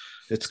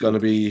 It's going to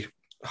be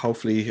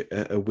hopefully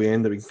a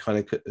win that we can kind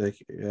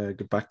of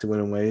get back to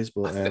winning ways.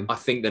 But I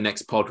think the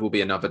next pod will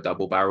be another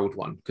double-barreled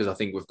one, because I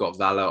think we've got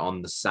Valor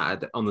on the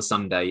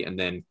Sunday, and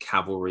then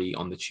Cavalry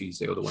on the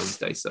Tuesday or the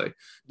Wednesday. So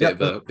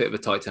bit of a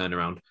tight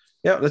turnaround.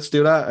 Yeah, let's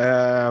do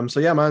that. So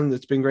yeah, man,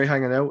 it's been great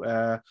hanging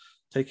out.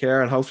 Take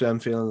care, and hopefully I'm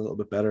feeling a little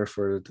bit better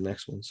for the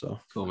next one. So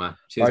cool, man.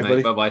 Cheers,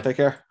 mate. Bye-bye. Take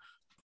care.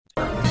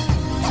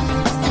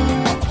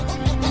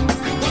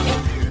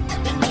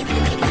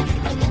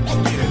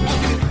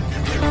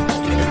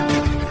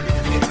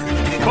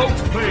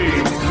 Folks,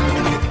 please.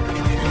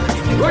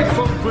 Right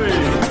foot,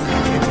 please.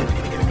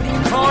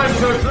 Time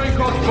to drink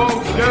us,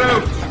 folks. Get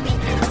out.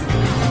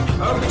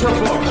 Out to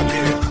box.